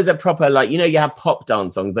mean, that was a proper, like, you know, you have pop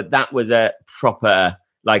dance songs, but that was a proper,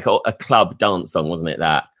 like, a club dance song, wasn't it?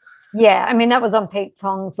 That. Yeah, I mean, that was on Pete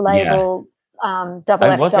Tong's label, Double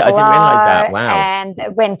F. Was it? I didn't realise that. Wow. And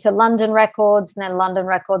it went to London Records, and then London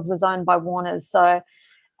Records was owned by Warner's. So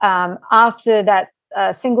after that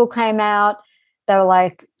single came out, they were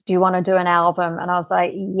like, do you want to do an album? And I was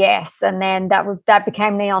like, yes. And then that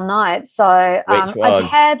became Neon Night. So I've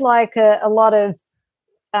had like a lot of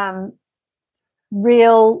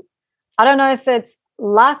real, I don't know if it's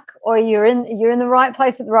luck or you're in the right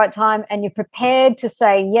place at the right time, and you're prepared to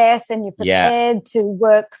say yes, and you're prepared to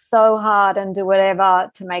work so hard and do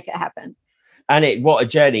whatever to make it happen. And what a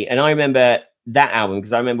journey. And I remember that album,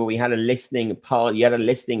 because I remember we had a listening party. You had a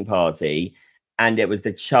listening party, and it was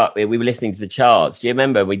the chart. We were listening to the charts. Do you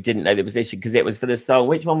remember? We didn't know the position because it was for the song.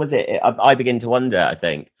 Which one was it? I Begin to Wonder, I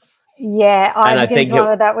think. Yeah, I Begin to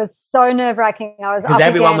Wonder. That was so nerve-wracking. I was because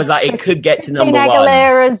everyone was like, it could get to number 1.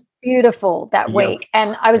 Aguilera's Beautiful that week,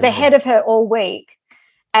 and I was ahead of her all week.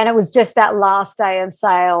 And it was just that last day of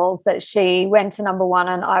sales that she went to number 1,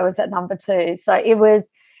 and I was at number 2. So it was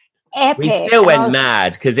epic. We still went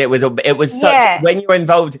mad because it was such when you're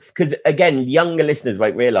involved, because again, younger listeners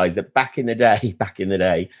won't realize that back in the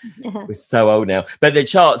day we're so old now, but the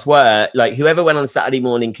charts were like, whoever went on Saturday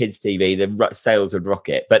morning kids TV, the sales would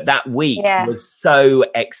rocket. But that week was so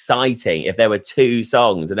exciting. If there were 2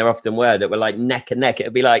 songs, and there often were, that were like neck and neck, it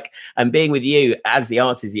would be like, and being with you as the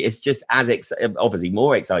artist, it's just as obviously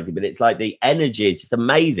more exciting, but it's like the energy is just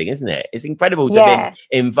amazing, isn't it? It's incredible to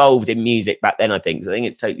be involved in music back then. I think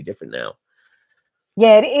it's totally different now.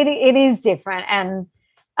 It is different, and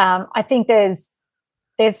I think there's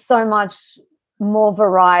so much more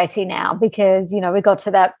variety now, because, you know, we got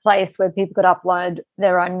to that place where people could upload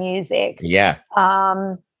their own music. But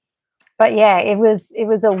yeah, it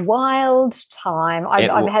was a wild time.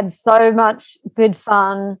 I've had so much good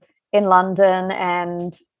fun in London,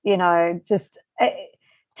 and, you know, just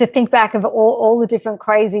to think back of all the different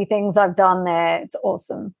crazy things I've done there. It's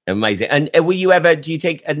awesome. Amazing. And would you ever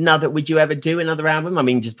do another album? I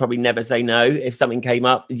mean, just probably never say no if something came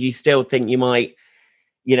up. Do you still think you might,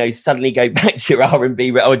 you know, suddenly go back to your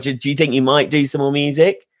R&B, or do you think you might do some more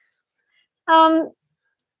music? I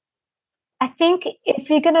think if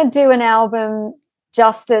you're going to do an album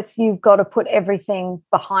justice, you've got to put everything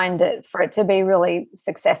behind it for it to be really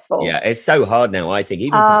successful. Yeah, it's so hard now, I think.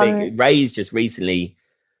 Even for big, Ray's just recently,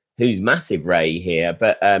 who's massive Ray here,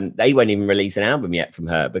 but they won't even release an album yet from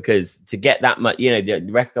her, because to get that much, you know,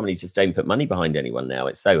 the record companies just don't put money behind anyone now.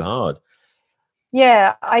 It's so hard.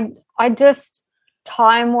 Yeah, I just,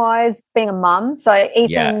 time-wise, being a mum, so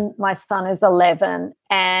Ethan, my son, is 11,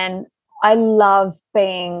 and I love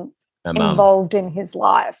being involved in his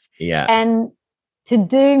life. Yeah. And to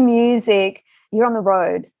do music, you're on the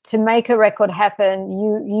road. To make a record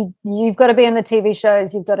happen, you've got to be on the TV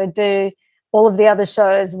shows, you've got to do all of the other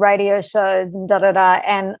shows, radio shows, and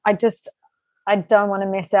and I don't want to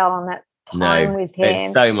miss out on that time with him.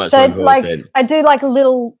 It's so much more important. Like, I do like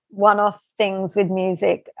little one-off things with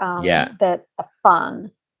music that are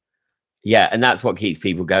fun. Yeah, and that's what keeps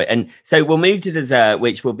people going. And so we'll move to dessert,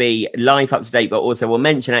 which will be life up to date, but also we'll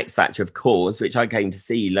mention X Factor, of course, which I came to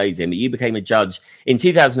see loads in. But you became a judge in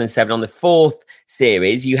 2007 on the 4th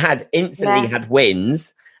series. You had instantly had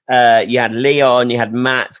wins. You had Leon, you had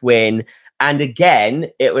Matt win. And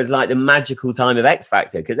again, it was like the magical time of X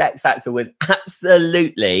Factor, because X Factor was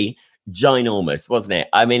absolutely ginormous, wasn't it?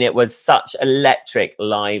 I mean, it was such electric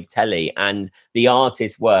live telly, and the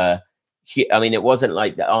artists were I mean, it wasn't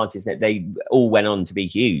like the artists that they all went on to be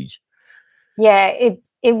huge. Yeah,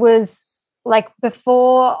 it was like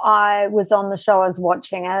before I was on the show, I was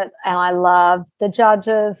watching it and I loved the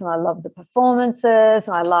judges and I loved the performances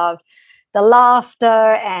and I loved the laughter.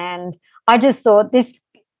 And I just thought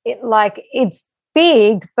it's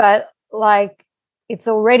big, but like it's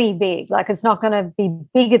already big. Like it's not going to be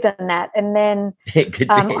bigger than that. And then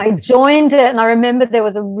I joined it and I remember there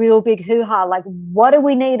was a real big hoo-ha, like what do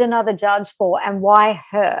we need another judge for and why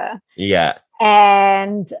her? Yeah.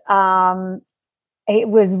 And it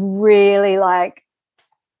was really like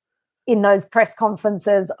in those press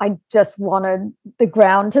conferences, I just wanted the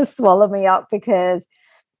ground to swallow me up because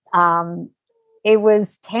it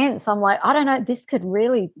was tense. I'm like, I don't know, this could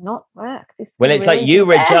really not work. Well, it's like you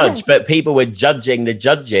were a judge, but people were judging the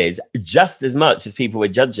judges just as much as people were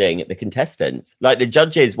judging the contestants. Like the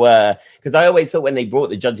judges were, because I always thought when they brought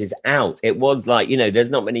the judges out, it was like, you know, there's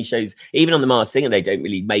not many shows, even on The Masked Singer, they don't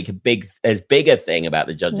really make as big a thing about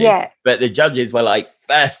the judges. Yeah. But the judges were like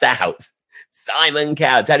first out. Simon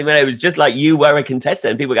Cowell, Teddy Minogue. It was just like you were a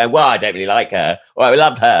contestant and people going, well, I don't really like her or I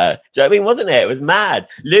love her. Do you know what I mean? Wasn't it? It was mad.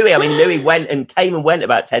 Louis went and came and went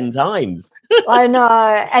about 10 times. I know.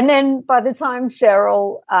 And then by the time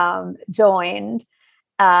Cheryl joined,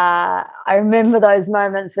 I remember those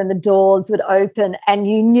moments when the doors would open and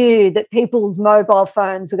you knew that people's mobile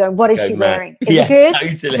phones were going, what is she wearing? Is it good?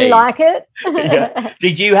 Totally. Do you like it? Yeah.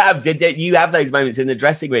 Did you have those moments in the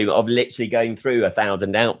dressing room of literally going through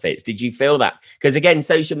 1,000 outfits? Did you feel that? Because again,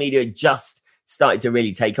 social media just started to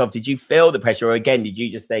really take off. Did you feel the pressure? Or again, did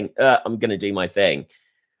you just think, I'm going to do my thing?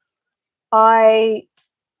 I'm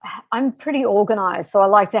pretty organized. So I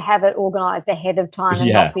like to have it organized ahead of time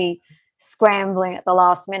and not be scrambling at the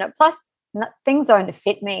last minute. Plus things don't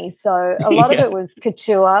fit me, so a lot of it was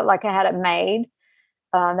couture, like I had it made.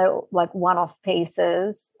 They were like one-off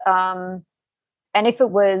pieces, and if it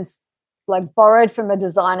was like borrowed from a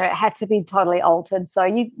designer, it had to be totally altered. So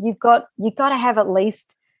you've got to have at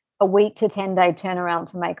least a week to 10-day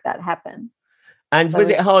turnaround to make that happen. And so was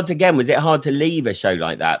it hard to leave a show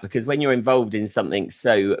like that? Because when you're involved in something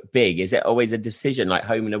so big, is it always a decision, like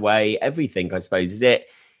home and away, everything, I suppose? Does it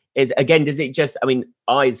just, I mean,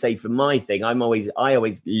 I'd say for my thing, I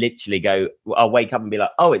always literally go, I'll wake up and be like,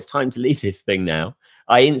 oh, it's time to leave this thing now.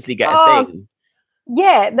 I instantly get a thing.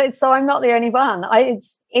 Yeah. So I'm not the only one.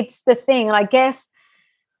 It's the thing. And I guess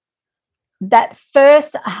that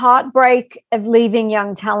first heartbreak of leaving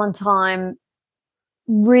Young Talent Time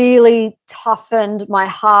really toughened my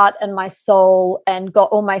heart and my soul and got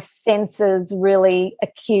all my senses really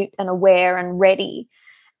acute and aware and ready.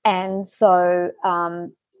 And so,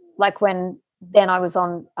 like when then I was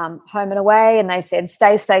on Home and Away and they said,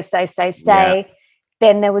 stay. Yeah.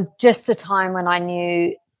 Then there was just a time when I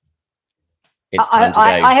knew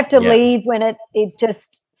I have to leave when it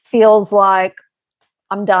just feels like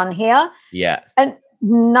I'm done here. Yeah. And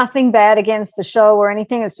nothing bad against the show or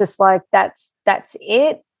anything. It's just like, that's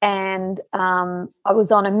it. And I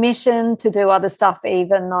was on a mission to do other stuff,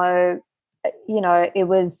 even though, you know, it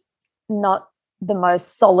was not the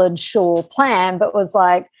most solid, sure plan, but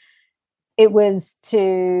it was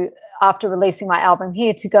to, after releasing my album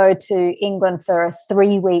here, to go to England for a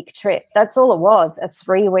 3-week trip. That's all it was, a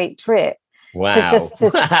 3-week trip. Wow. Just to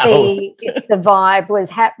see if the vibe was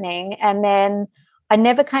happening. And then I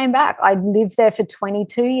never came back. I lived there for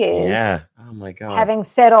 22 years. Yeah. Oh my God. Having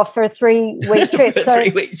set off for a 3-week trip.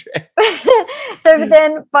 So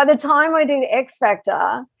then by the time I did X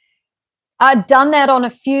Factor, I'd done that on a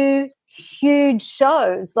few huge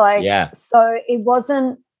shows. So it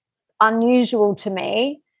wasn't unusual to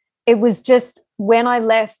me. It was just when I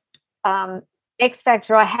left X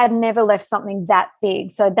Factor, I had never left something that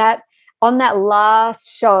big. So that on that last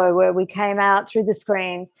show where we came out through the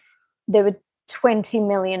screens, there were 20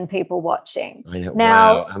 million people watching. I know.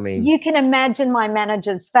 Now, wow. I mean, you can imagine my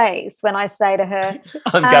manager's face when I say to her,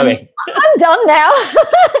 I'm going. I'm done now.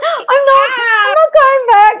 I'm not going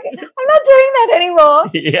back. I'm not doing that anymore.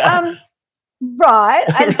 Yeah. Right.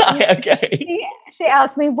 And right. Okay. She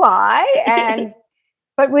asked me why,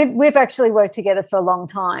 but we've actually worked together for a long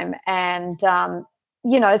time, and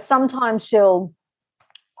you know, sometimes she'll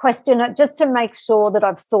question it just to make sure that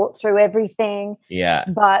I've thought through everything. Yeah.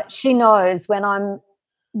 But she knows when I'm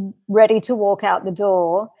ready to walk out the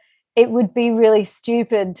door, it would be really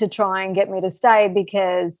stupid to try and get me to stay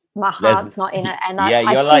because my heart's not in it. And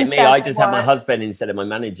you're like me. I just have my husband instead of my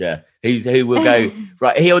manager, who will go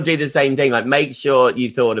right. He'll do the same thing. Like, make sure you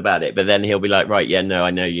thought about it, but then he'll be like, right, yeah, no, I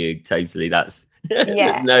know you totally. That's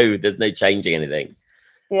there's no changing anything.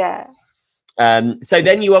 Yeah. So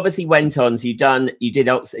then you obviously went on. So you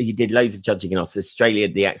did loads of judging in Australia,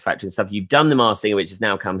 the X Factor and stuff. You've done the Masked Singer, which has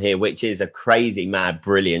now come here, which is a crazy, mad,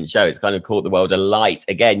 brilliant show. It's kind of caught the world alight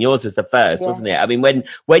again. Yours was the first, wasn't it? I mean,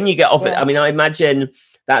 when you get offered, I mean, I imagine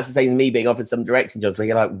that's the same as me being offered some directing jobs where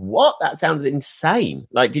you're like, what? That sounds insane.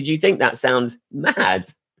 Like, did you think that sounds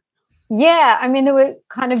mad? Yeah, I mean, there were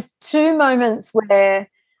kind of two moments where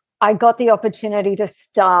I got the opportunity to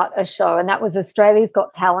start a show, and that was Australia's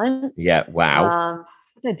Got Talent. Yeah, wow.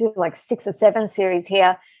 They do like 6 or 7 series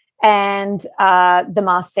here, and The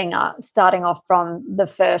Masked Singer, starting off from the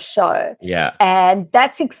first show. Yeah. And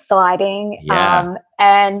that's exciting. Yeah.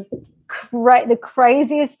 And the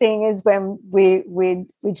craziest thing is when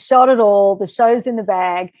we'd shot it all, the show's in the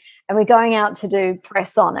bag, and we're going out to do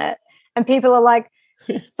press on it. And people are like,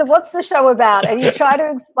 so what's the show about? And you try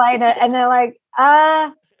to explain it, and they're like,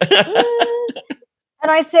 And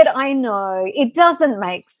I said, I know, it doesn't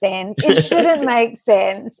make sense. It shouldn't make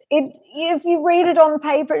sense. If you read it on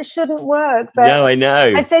paper, it shouldn't work. But no, I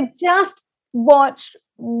know. I said, just watch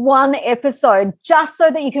one episode just so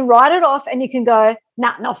that you can write it off and you can go,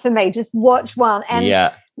 nah, not for me. Just watch one.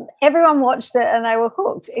 And everyone watched it and they were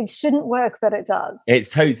hooked. It shouldn't work, but it does. It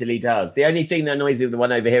totally does. The only thing that annoys me with the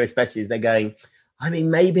one over here especially is they're going, I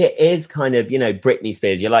mean, maybe it is kind of, Britney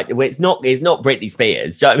Spears. You're like, well, it's not Britney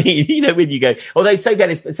Spears. Do you know what I mean? When you go, although so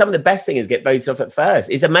good, some of the best singers get voted off at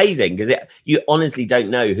first. It's amazing because you honestly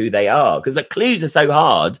don't know who they are because the clues are so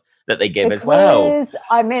hard that they give as well.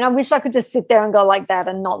 I mean, I wish I could just sit there and go like that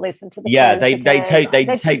and not listen to the clues. They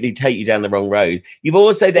totally take you down the wrong road. You've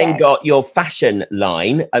also then got your fashion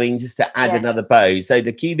line. I mean, just to add another bow. So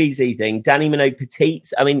the QVC thing, Dannii, Minogue,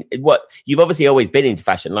 Petites. I mean, you've obviously always been into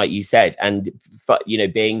fashion, like you said, and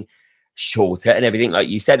being shorter and everything, like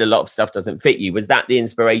you said, a lot of stuff doesn't fit you. Was that the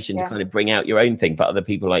inspiration to kind of bring out your own thing for other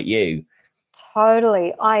people like you?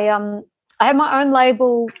 Totally. I had my own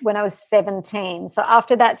label when I was 17. So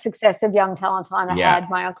after that success of Young Talent Time, I had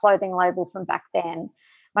my own clothing label from back then.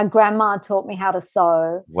 My grandma taught me how to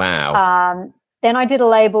sew. Wow. Then I did a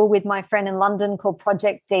label with my friend in London called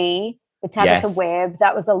Project D with Tabitha Webb.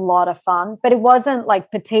 That was a lot of fun. But it wasn't like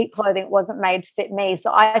petite clothing. It wasn't made to fit me.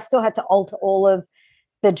 So I still had to alter all of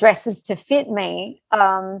the dresses to fit me.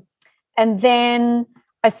 And then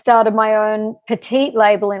I started my own petite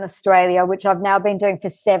label in Australia, which I've now been doing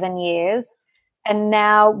for 7 years. And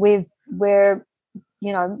now we're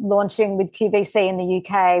launching with QVC in the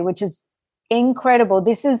UK, which is incredible.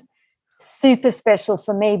 This is super special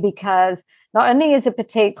for me because not only is it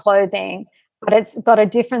petite clothing, but it's got a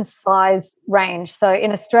different size range. So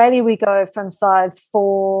in Australia, we go from size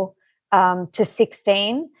 4 to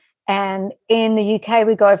 16. And in the UK,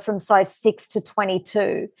 we go from size 6 to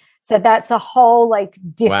 22. So that's a whole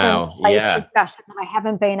different place of fashion that I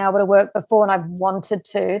haven't been able to work before, and I've wanted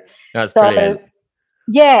to. That's brilliant.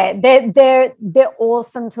 Yeah, they're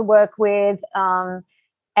awesome to work with, and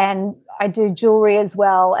I do jewelry as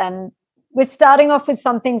well. And we're starting off with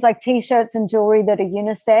some things like T-shirts and jewelry that are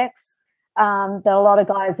unisex that a lot of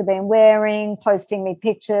guys have been wearing, posting me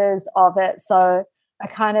pictures of it. So I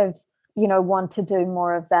kind of want to do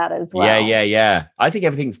more of that as well. Yeah. I think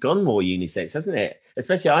everything's gone more unisex, hasn't it?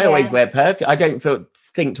 Especially I always wear perfume. I don't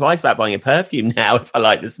think twice about buying a perfume now if I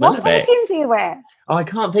like the smell of it. What perfume do you wear? Oh, I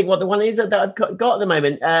can't think what the one is that I've got at the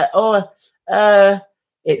moment.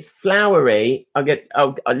 It's flowery. Let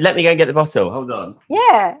me go and get the bottle. Hold on.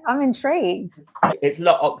 Yeah, I'm intrigued. It's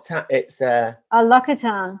L'Occitane. It's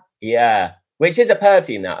L'Occitane. Yeah, which is a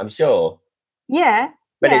perfume now, I'm sure. Yeah.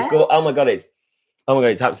 But it's oh my god, it's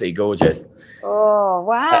absolutely gorgeous. Oh,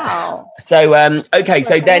 wow. So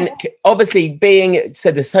then obviously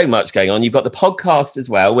there's so much going on. You've got the podcast as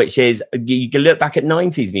well, which is you can look back at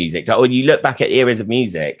 90s music, or you look back at eras of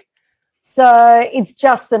music. So it's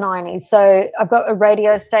just the 90s. So I've got a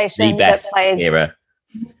radio station that plays era.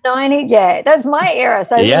 90s, yeah, that's my era.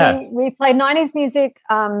 So we play 90s music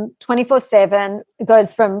 24/7. It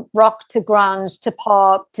goes from rock to grunge to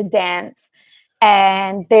pop to dance.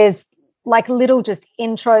 And there's little just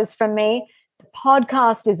intros from me. The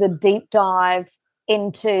podcast is a deep dive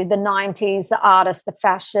into the 90s, the artists, the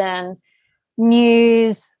fashion,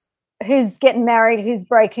 news, who's getting married, who's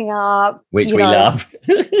breaking up, which we love.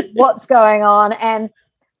 What's going on. And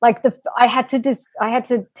I had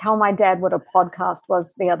to tell my dad what a podcast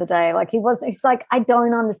was the other day. He's like, I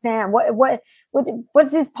don't understand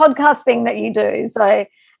what's this podcast thing that you do. So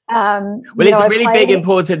it's a really big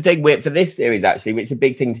important thing for this series, actually, which is a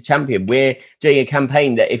big thing to champion. We're doing a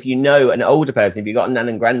campaign that if you know an older person, if you've got a nan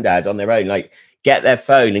and granddad on their own, get their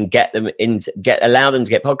phone and allow them to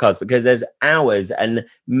get podcasts, because there's hours and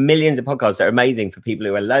millions of podcasts that are amazing for people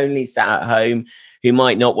who are lonely, sat at home, who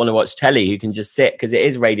might not want to watch telly, who can just sit, because it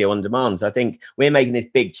is radio on demand. So I think we're making this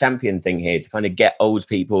big champion thing here to kind of get old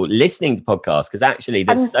people listening to podcasts, because actually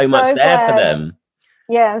there's so much there for them.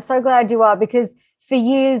 Yeah, I'm so glad you are, because for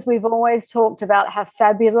years we've always talked about how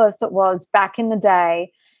fabulous it was back in the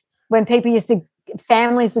day when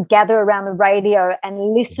families would gather around the radio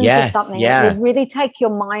and listen to something that would really take your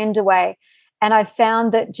mind away. And I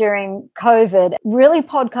found that during COVID, really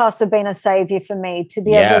podcasts have been a savior for me to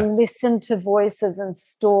be able to listen to voices and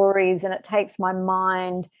stories, and it takes my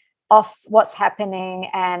mind off what's happening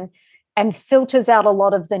and filters out a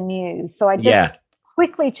lot of the news. So I just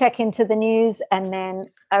quickly check into the news, and then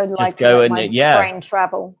I would like to let my brain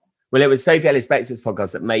travel. Well, it was Sophie Ellis-Bextor's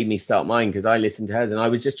podcast that made me start mine, because I listened to hers and I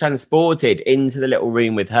was just transported into the little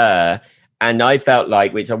room with her. And I felt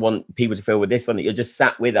like, which I want people to feel with this one, that you're just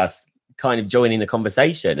sat with us, kind of joining the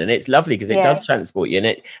conversation. And it's lovely because it does transport you, and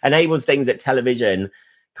it enables things that television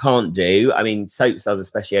can't do. I mean, soap stars,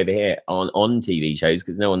 especially over here, on TV shows,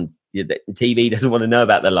 because no one, TV doesn't want to know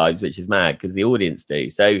about their lives, which is mad, because the audience do.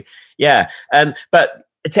 So, but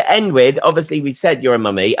to end with, obviously, we said you're a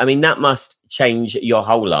mummy. I mean, that must change your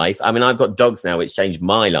whole life. I mean, I've got dogs now, which changed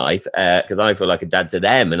my life, because I feel like a dad to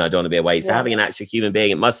them and I don't want to be away. So having an actual human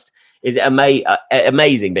being, is it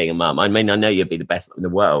amazing being a mum? I mean, I know you'd be the best mum in the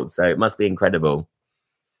world, so it must be incredible.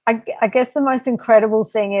 I guess the most incredible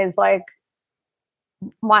thing is, like,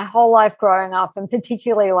 my whole life growing up, and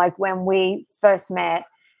particularly like when we first met,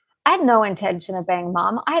 I had no intention of being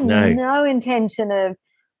mum. I had no intention of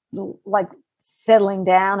like settling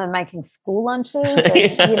down and making school lunches. And,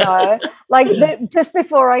 just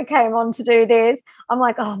before I came on to do this, I'm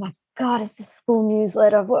like, oh my God, it's a school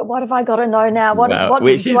newsletter. What have I got to know now? What do I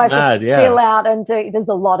have to fill out and do? There's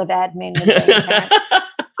a lot of admin with being a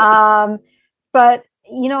parent. But,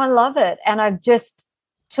 I love it. And I just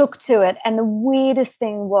took to it. And the weirdest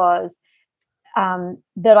thing was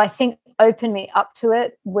that I think opened me up to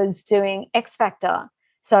it was doing X Factor.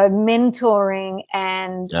 So mentoring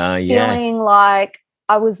and feeling like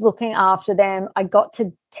I was looking after them. I got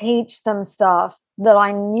to teach them stuff that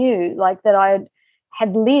I knew, like that I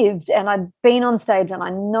had lived, and I'd been on stage, and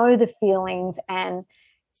I know the feelings, and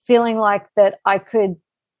feeling like that I could,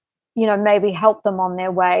 maybe help them on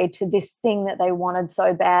their way to this thing that they wanted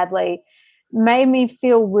so badly, made me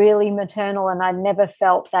feel really maternal, and I'd never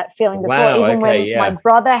felt that feeling before. Even when my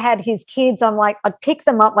brother had his kids, I'm like, I'd pick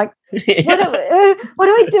them up, like, what do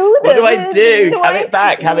I do with it? What do I do? Have it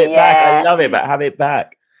back. I love it, but have it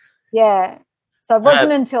back. Yeah. So it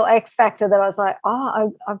wasn't until X Factor that I was like,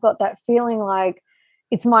 I've got that feeling like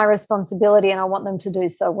it's my responsibility and I want them to do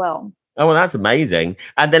so well. Oh, well, that's amazing.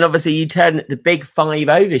 And then obviously you turn the big 50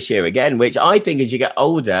 this year again, which I think as you get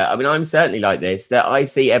older, I mean, I'm certainly like this, that I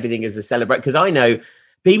see everything as a celebration, because I know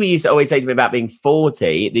people used to always say to me about being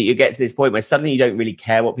 40, that you get to this point where suddenly you don't really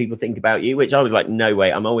care what people think about you, which I was like, no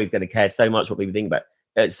way, I'm always going to care so much what people think about.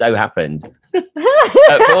 It so happened. At 40,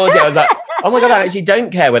 I was like, oh my God, I actually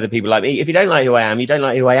don't care whether people like me. If you don't like who I am, you don't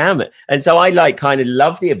like who I am. And so I kind of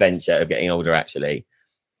love the adventure of getting older, actually.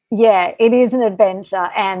 Yeah, it is an adventure.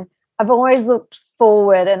 And I've always looked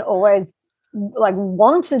forward and always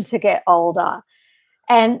wanted to get older.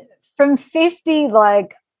 And from 50, I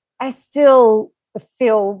still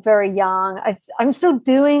feel very young. I'm still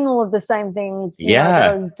doing all of the same things that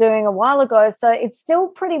I was doing a while ago. So it's still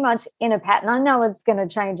pretty much in a pattern. I know it's going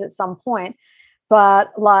to change at some point,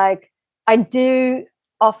 but I do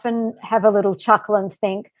often have a little chuckle and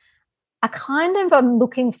think, I'm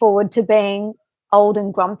looking forward to being old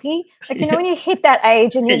and grumpy. When you hit that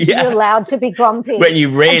age and you're allowed to be grumpy. When you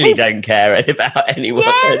really don't care about anyone.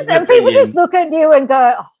 Yes, and people just look at you and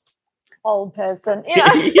go, oh, old person.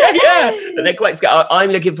 Yeah. And they're quite scared. I'm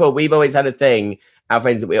looking forward. We've always had a thing, our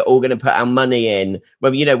friends, that we're all going to put our money in.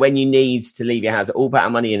 When you need to leave your house, all put our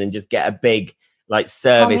money in and just get a big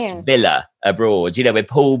serviced villa abroad, with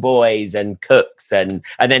pool boys and cooks. And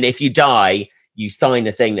then if you die, you sign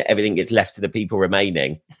a thing that everything gets left to the people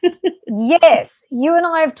remaining. Yes, you and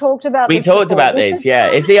I have talked about this. We talked about this,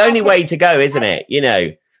 It's the only way to go, isn't it?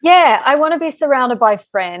 Yeah, I want to be surrounded by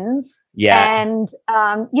friends. Yeah. And,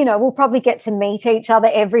 we'll probably get to meet each other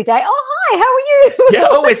every day. Oh, hi, how are you?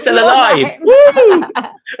 Yeah, we're still alive. Woo!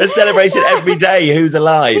 A celebration every day. Who's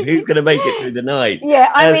alive? Who's going to make it through the night?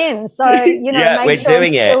 Yeah, I'm in. So, make sure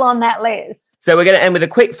I'm still on that list. So we're going to end with a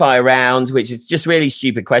quick fire round, which is just really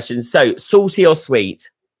stupid questions. So, salty or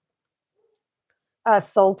sweet?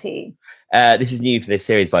 Salty. This is new for this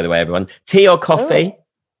series, by the way, everyone. Tea or coffee? Ooh.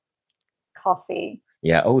 Coffee.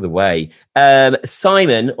 Yeah, all the way.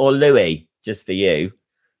 Simon or Louis, just for you?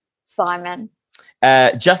 Simon.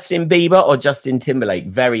 Justin Bieber or Justin Timberlake?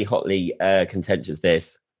 Very hotly contentious,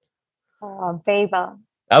 this. Bieber.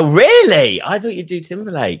 Oh, really? I thought you'd do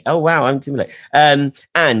Timberlake. Oh, wow, I'm Timberlake. And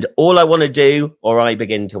All I Want to Do, or I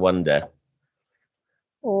Begin to Wonder.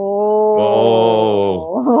 Oh,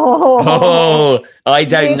 I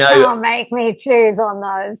don't know. You can't make me choose on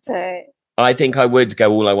those two. I think I would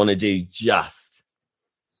go All I Want to Do just.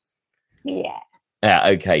 Yeah. Yeah,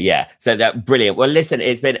 okay, yeah. So that brilliant. Well, listen,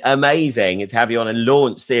 it's been amazing to have you on and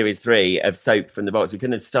launch series 3 of Soap from the Box. We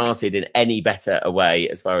couldn't have started in any better a way,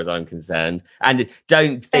 as far as I'm concerned. And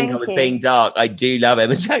don't think I was being dark. I do love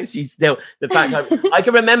Emma Jones. She's still the fact I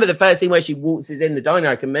can remember the first scene where she waltzes in the diner.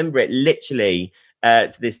 I can remember it literally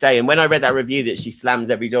to this day. And when I read that review that she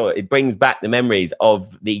slams every door, it brings back the memories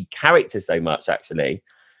of the character so much, actually.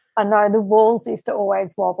 I know the walls used to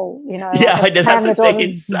always wobble, you know. Yeah, I know that's the thing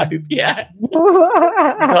in Soap. Yeah, you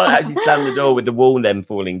can't actually slam the door with the wall then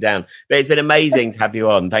falling down. But it's been amazing to have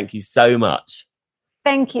you on. Thank you so much.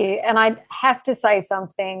 Thank you. And I have to say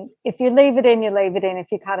something. If you leave it in, you leave it in.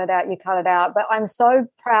 If you cut it out, you cut it out. But I'm so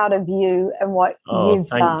proud of you and what you've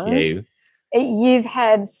done. Thank you. You've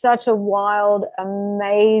had such a wild,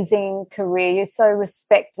 amazing career. You're so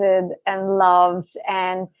respected and loved,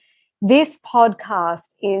 and this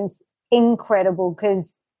podcast is incredible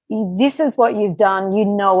because this is what you've done, you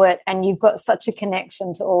know it, and you've got such a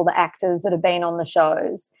connection to all the actors that have been on the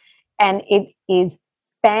shows, and it is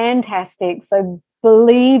fantastic. So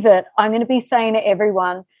believe it. I'm going to be saying to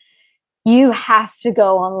everyone, you have to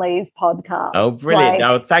go on Lee's podcast. Oh,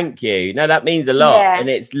 brilliant. Thank you. No, that means a lot. Yeah. And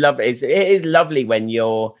it's lovely. It is lovely when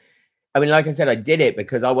you're, I mean, like I said, I did it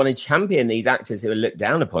because I want to champion these actors who are looked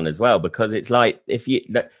down upon as well. Because it's like,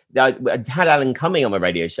 I had Alan Cumming on my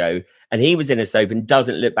radio show and he was in a soap and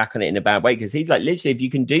doesn't look back on it in a bad way. Because he's like, literally, if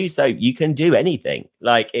you can do soap, you can do anything.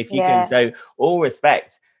 Like if you can, so all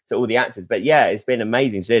respect to all the actors. But yeah, it's been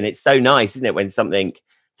amazing to do. And it's so nice, isn't it? When something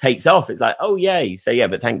takes off, it's like, oh, yay. So yeah,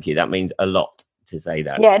 but thank you. That means a lot to say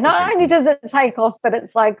that. Yeah, not only does it take off, but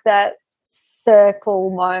it's like that circle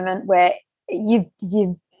moment where you've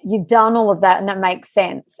done all of that and it makes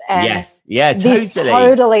sense. And yes, yeah, totally. This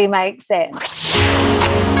totally makes sense.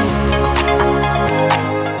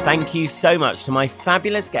 Thank you so much to my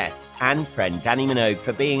fabulous guest and friend Dannii Minogue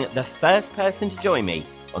for being the first person to join me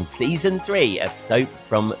on season 3 of Soap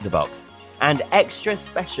from the Box. And extra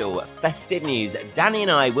special festive news, Dannii and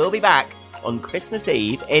I will be back on Christmas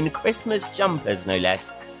Eve in Christmas jumpers, no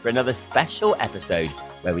less, for another special episode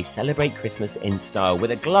where we celebrate Christmas in style with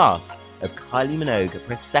a glass of Kylie Minogue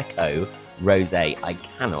Prosecco Rosé. I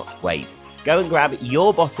cannot wait. Go and grab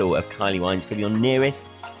your bottle of Kylie wines from your nearest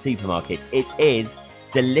supermarket. It is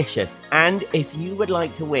delicious. And if you would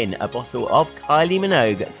like to win a bottle of Kylie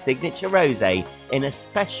Minogue Signature Rosé in a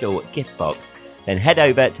special gift box, then head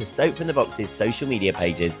over to Soap from the Box's social media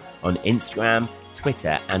pages on Instagram,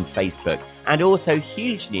 Twitter and Facebook. And also,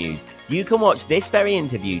 huge news, you can watch this very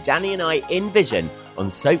interview, Dannii and I in Vision, on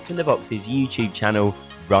Soap from the Box's YouTube channel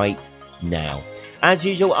right now. As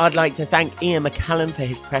usual, I'd like to thank Ian McCallum for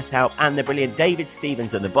his press help and the brilliant David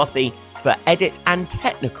Stevens and the Bothy for edit and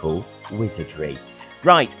technical wizardry.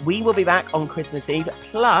 Right, we will be back on Christmas Eve,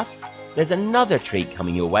 plus there's another treat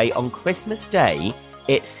coming your way on Christmas Day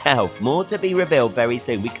itself. More to be revealed very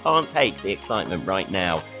soon. We can't take the excitement right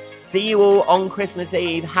now. See you all on Christmas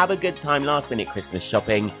Eve. Have a good time, last minute Christmas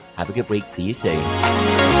shopping. Have a good week. See you soon.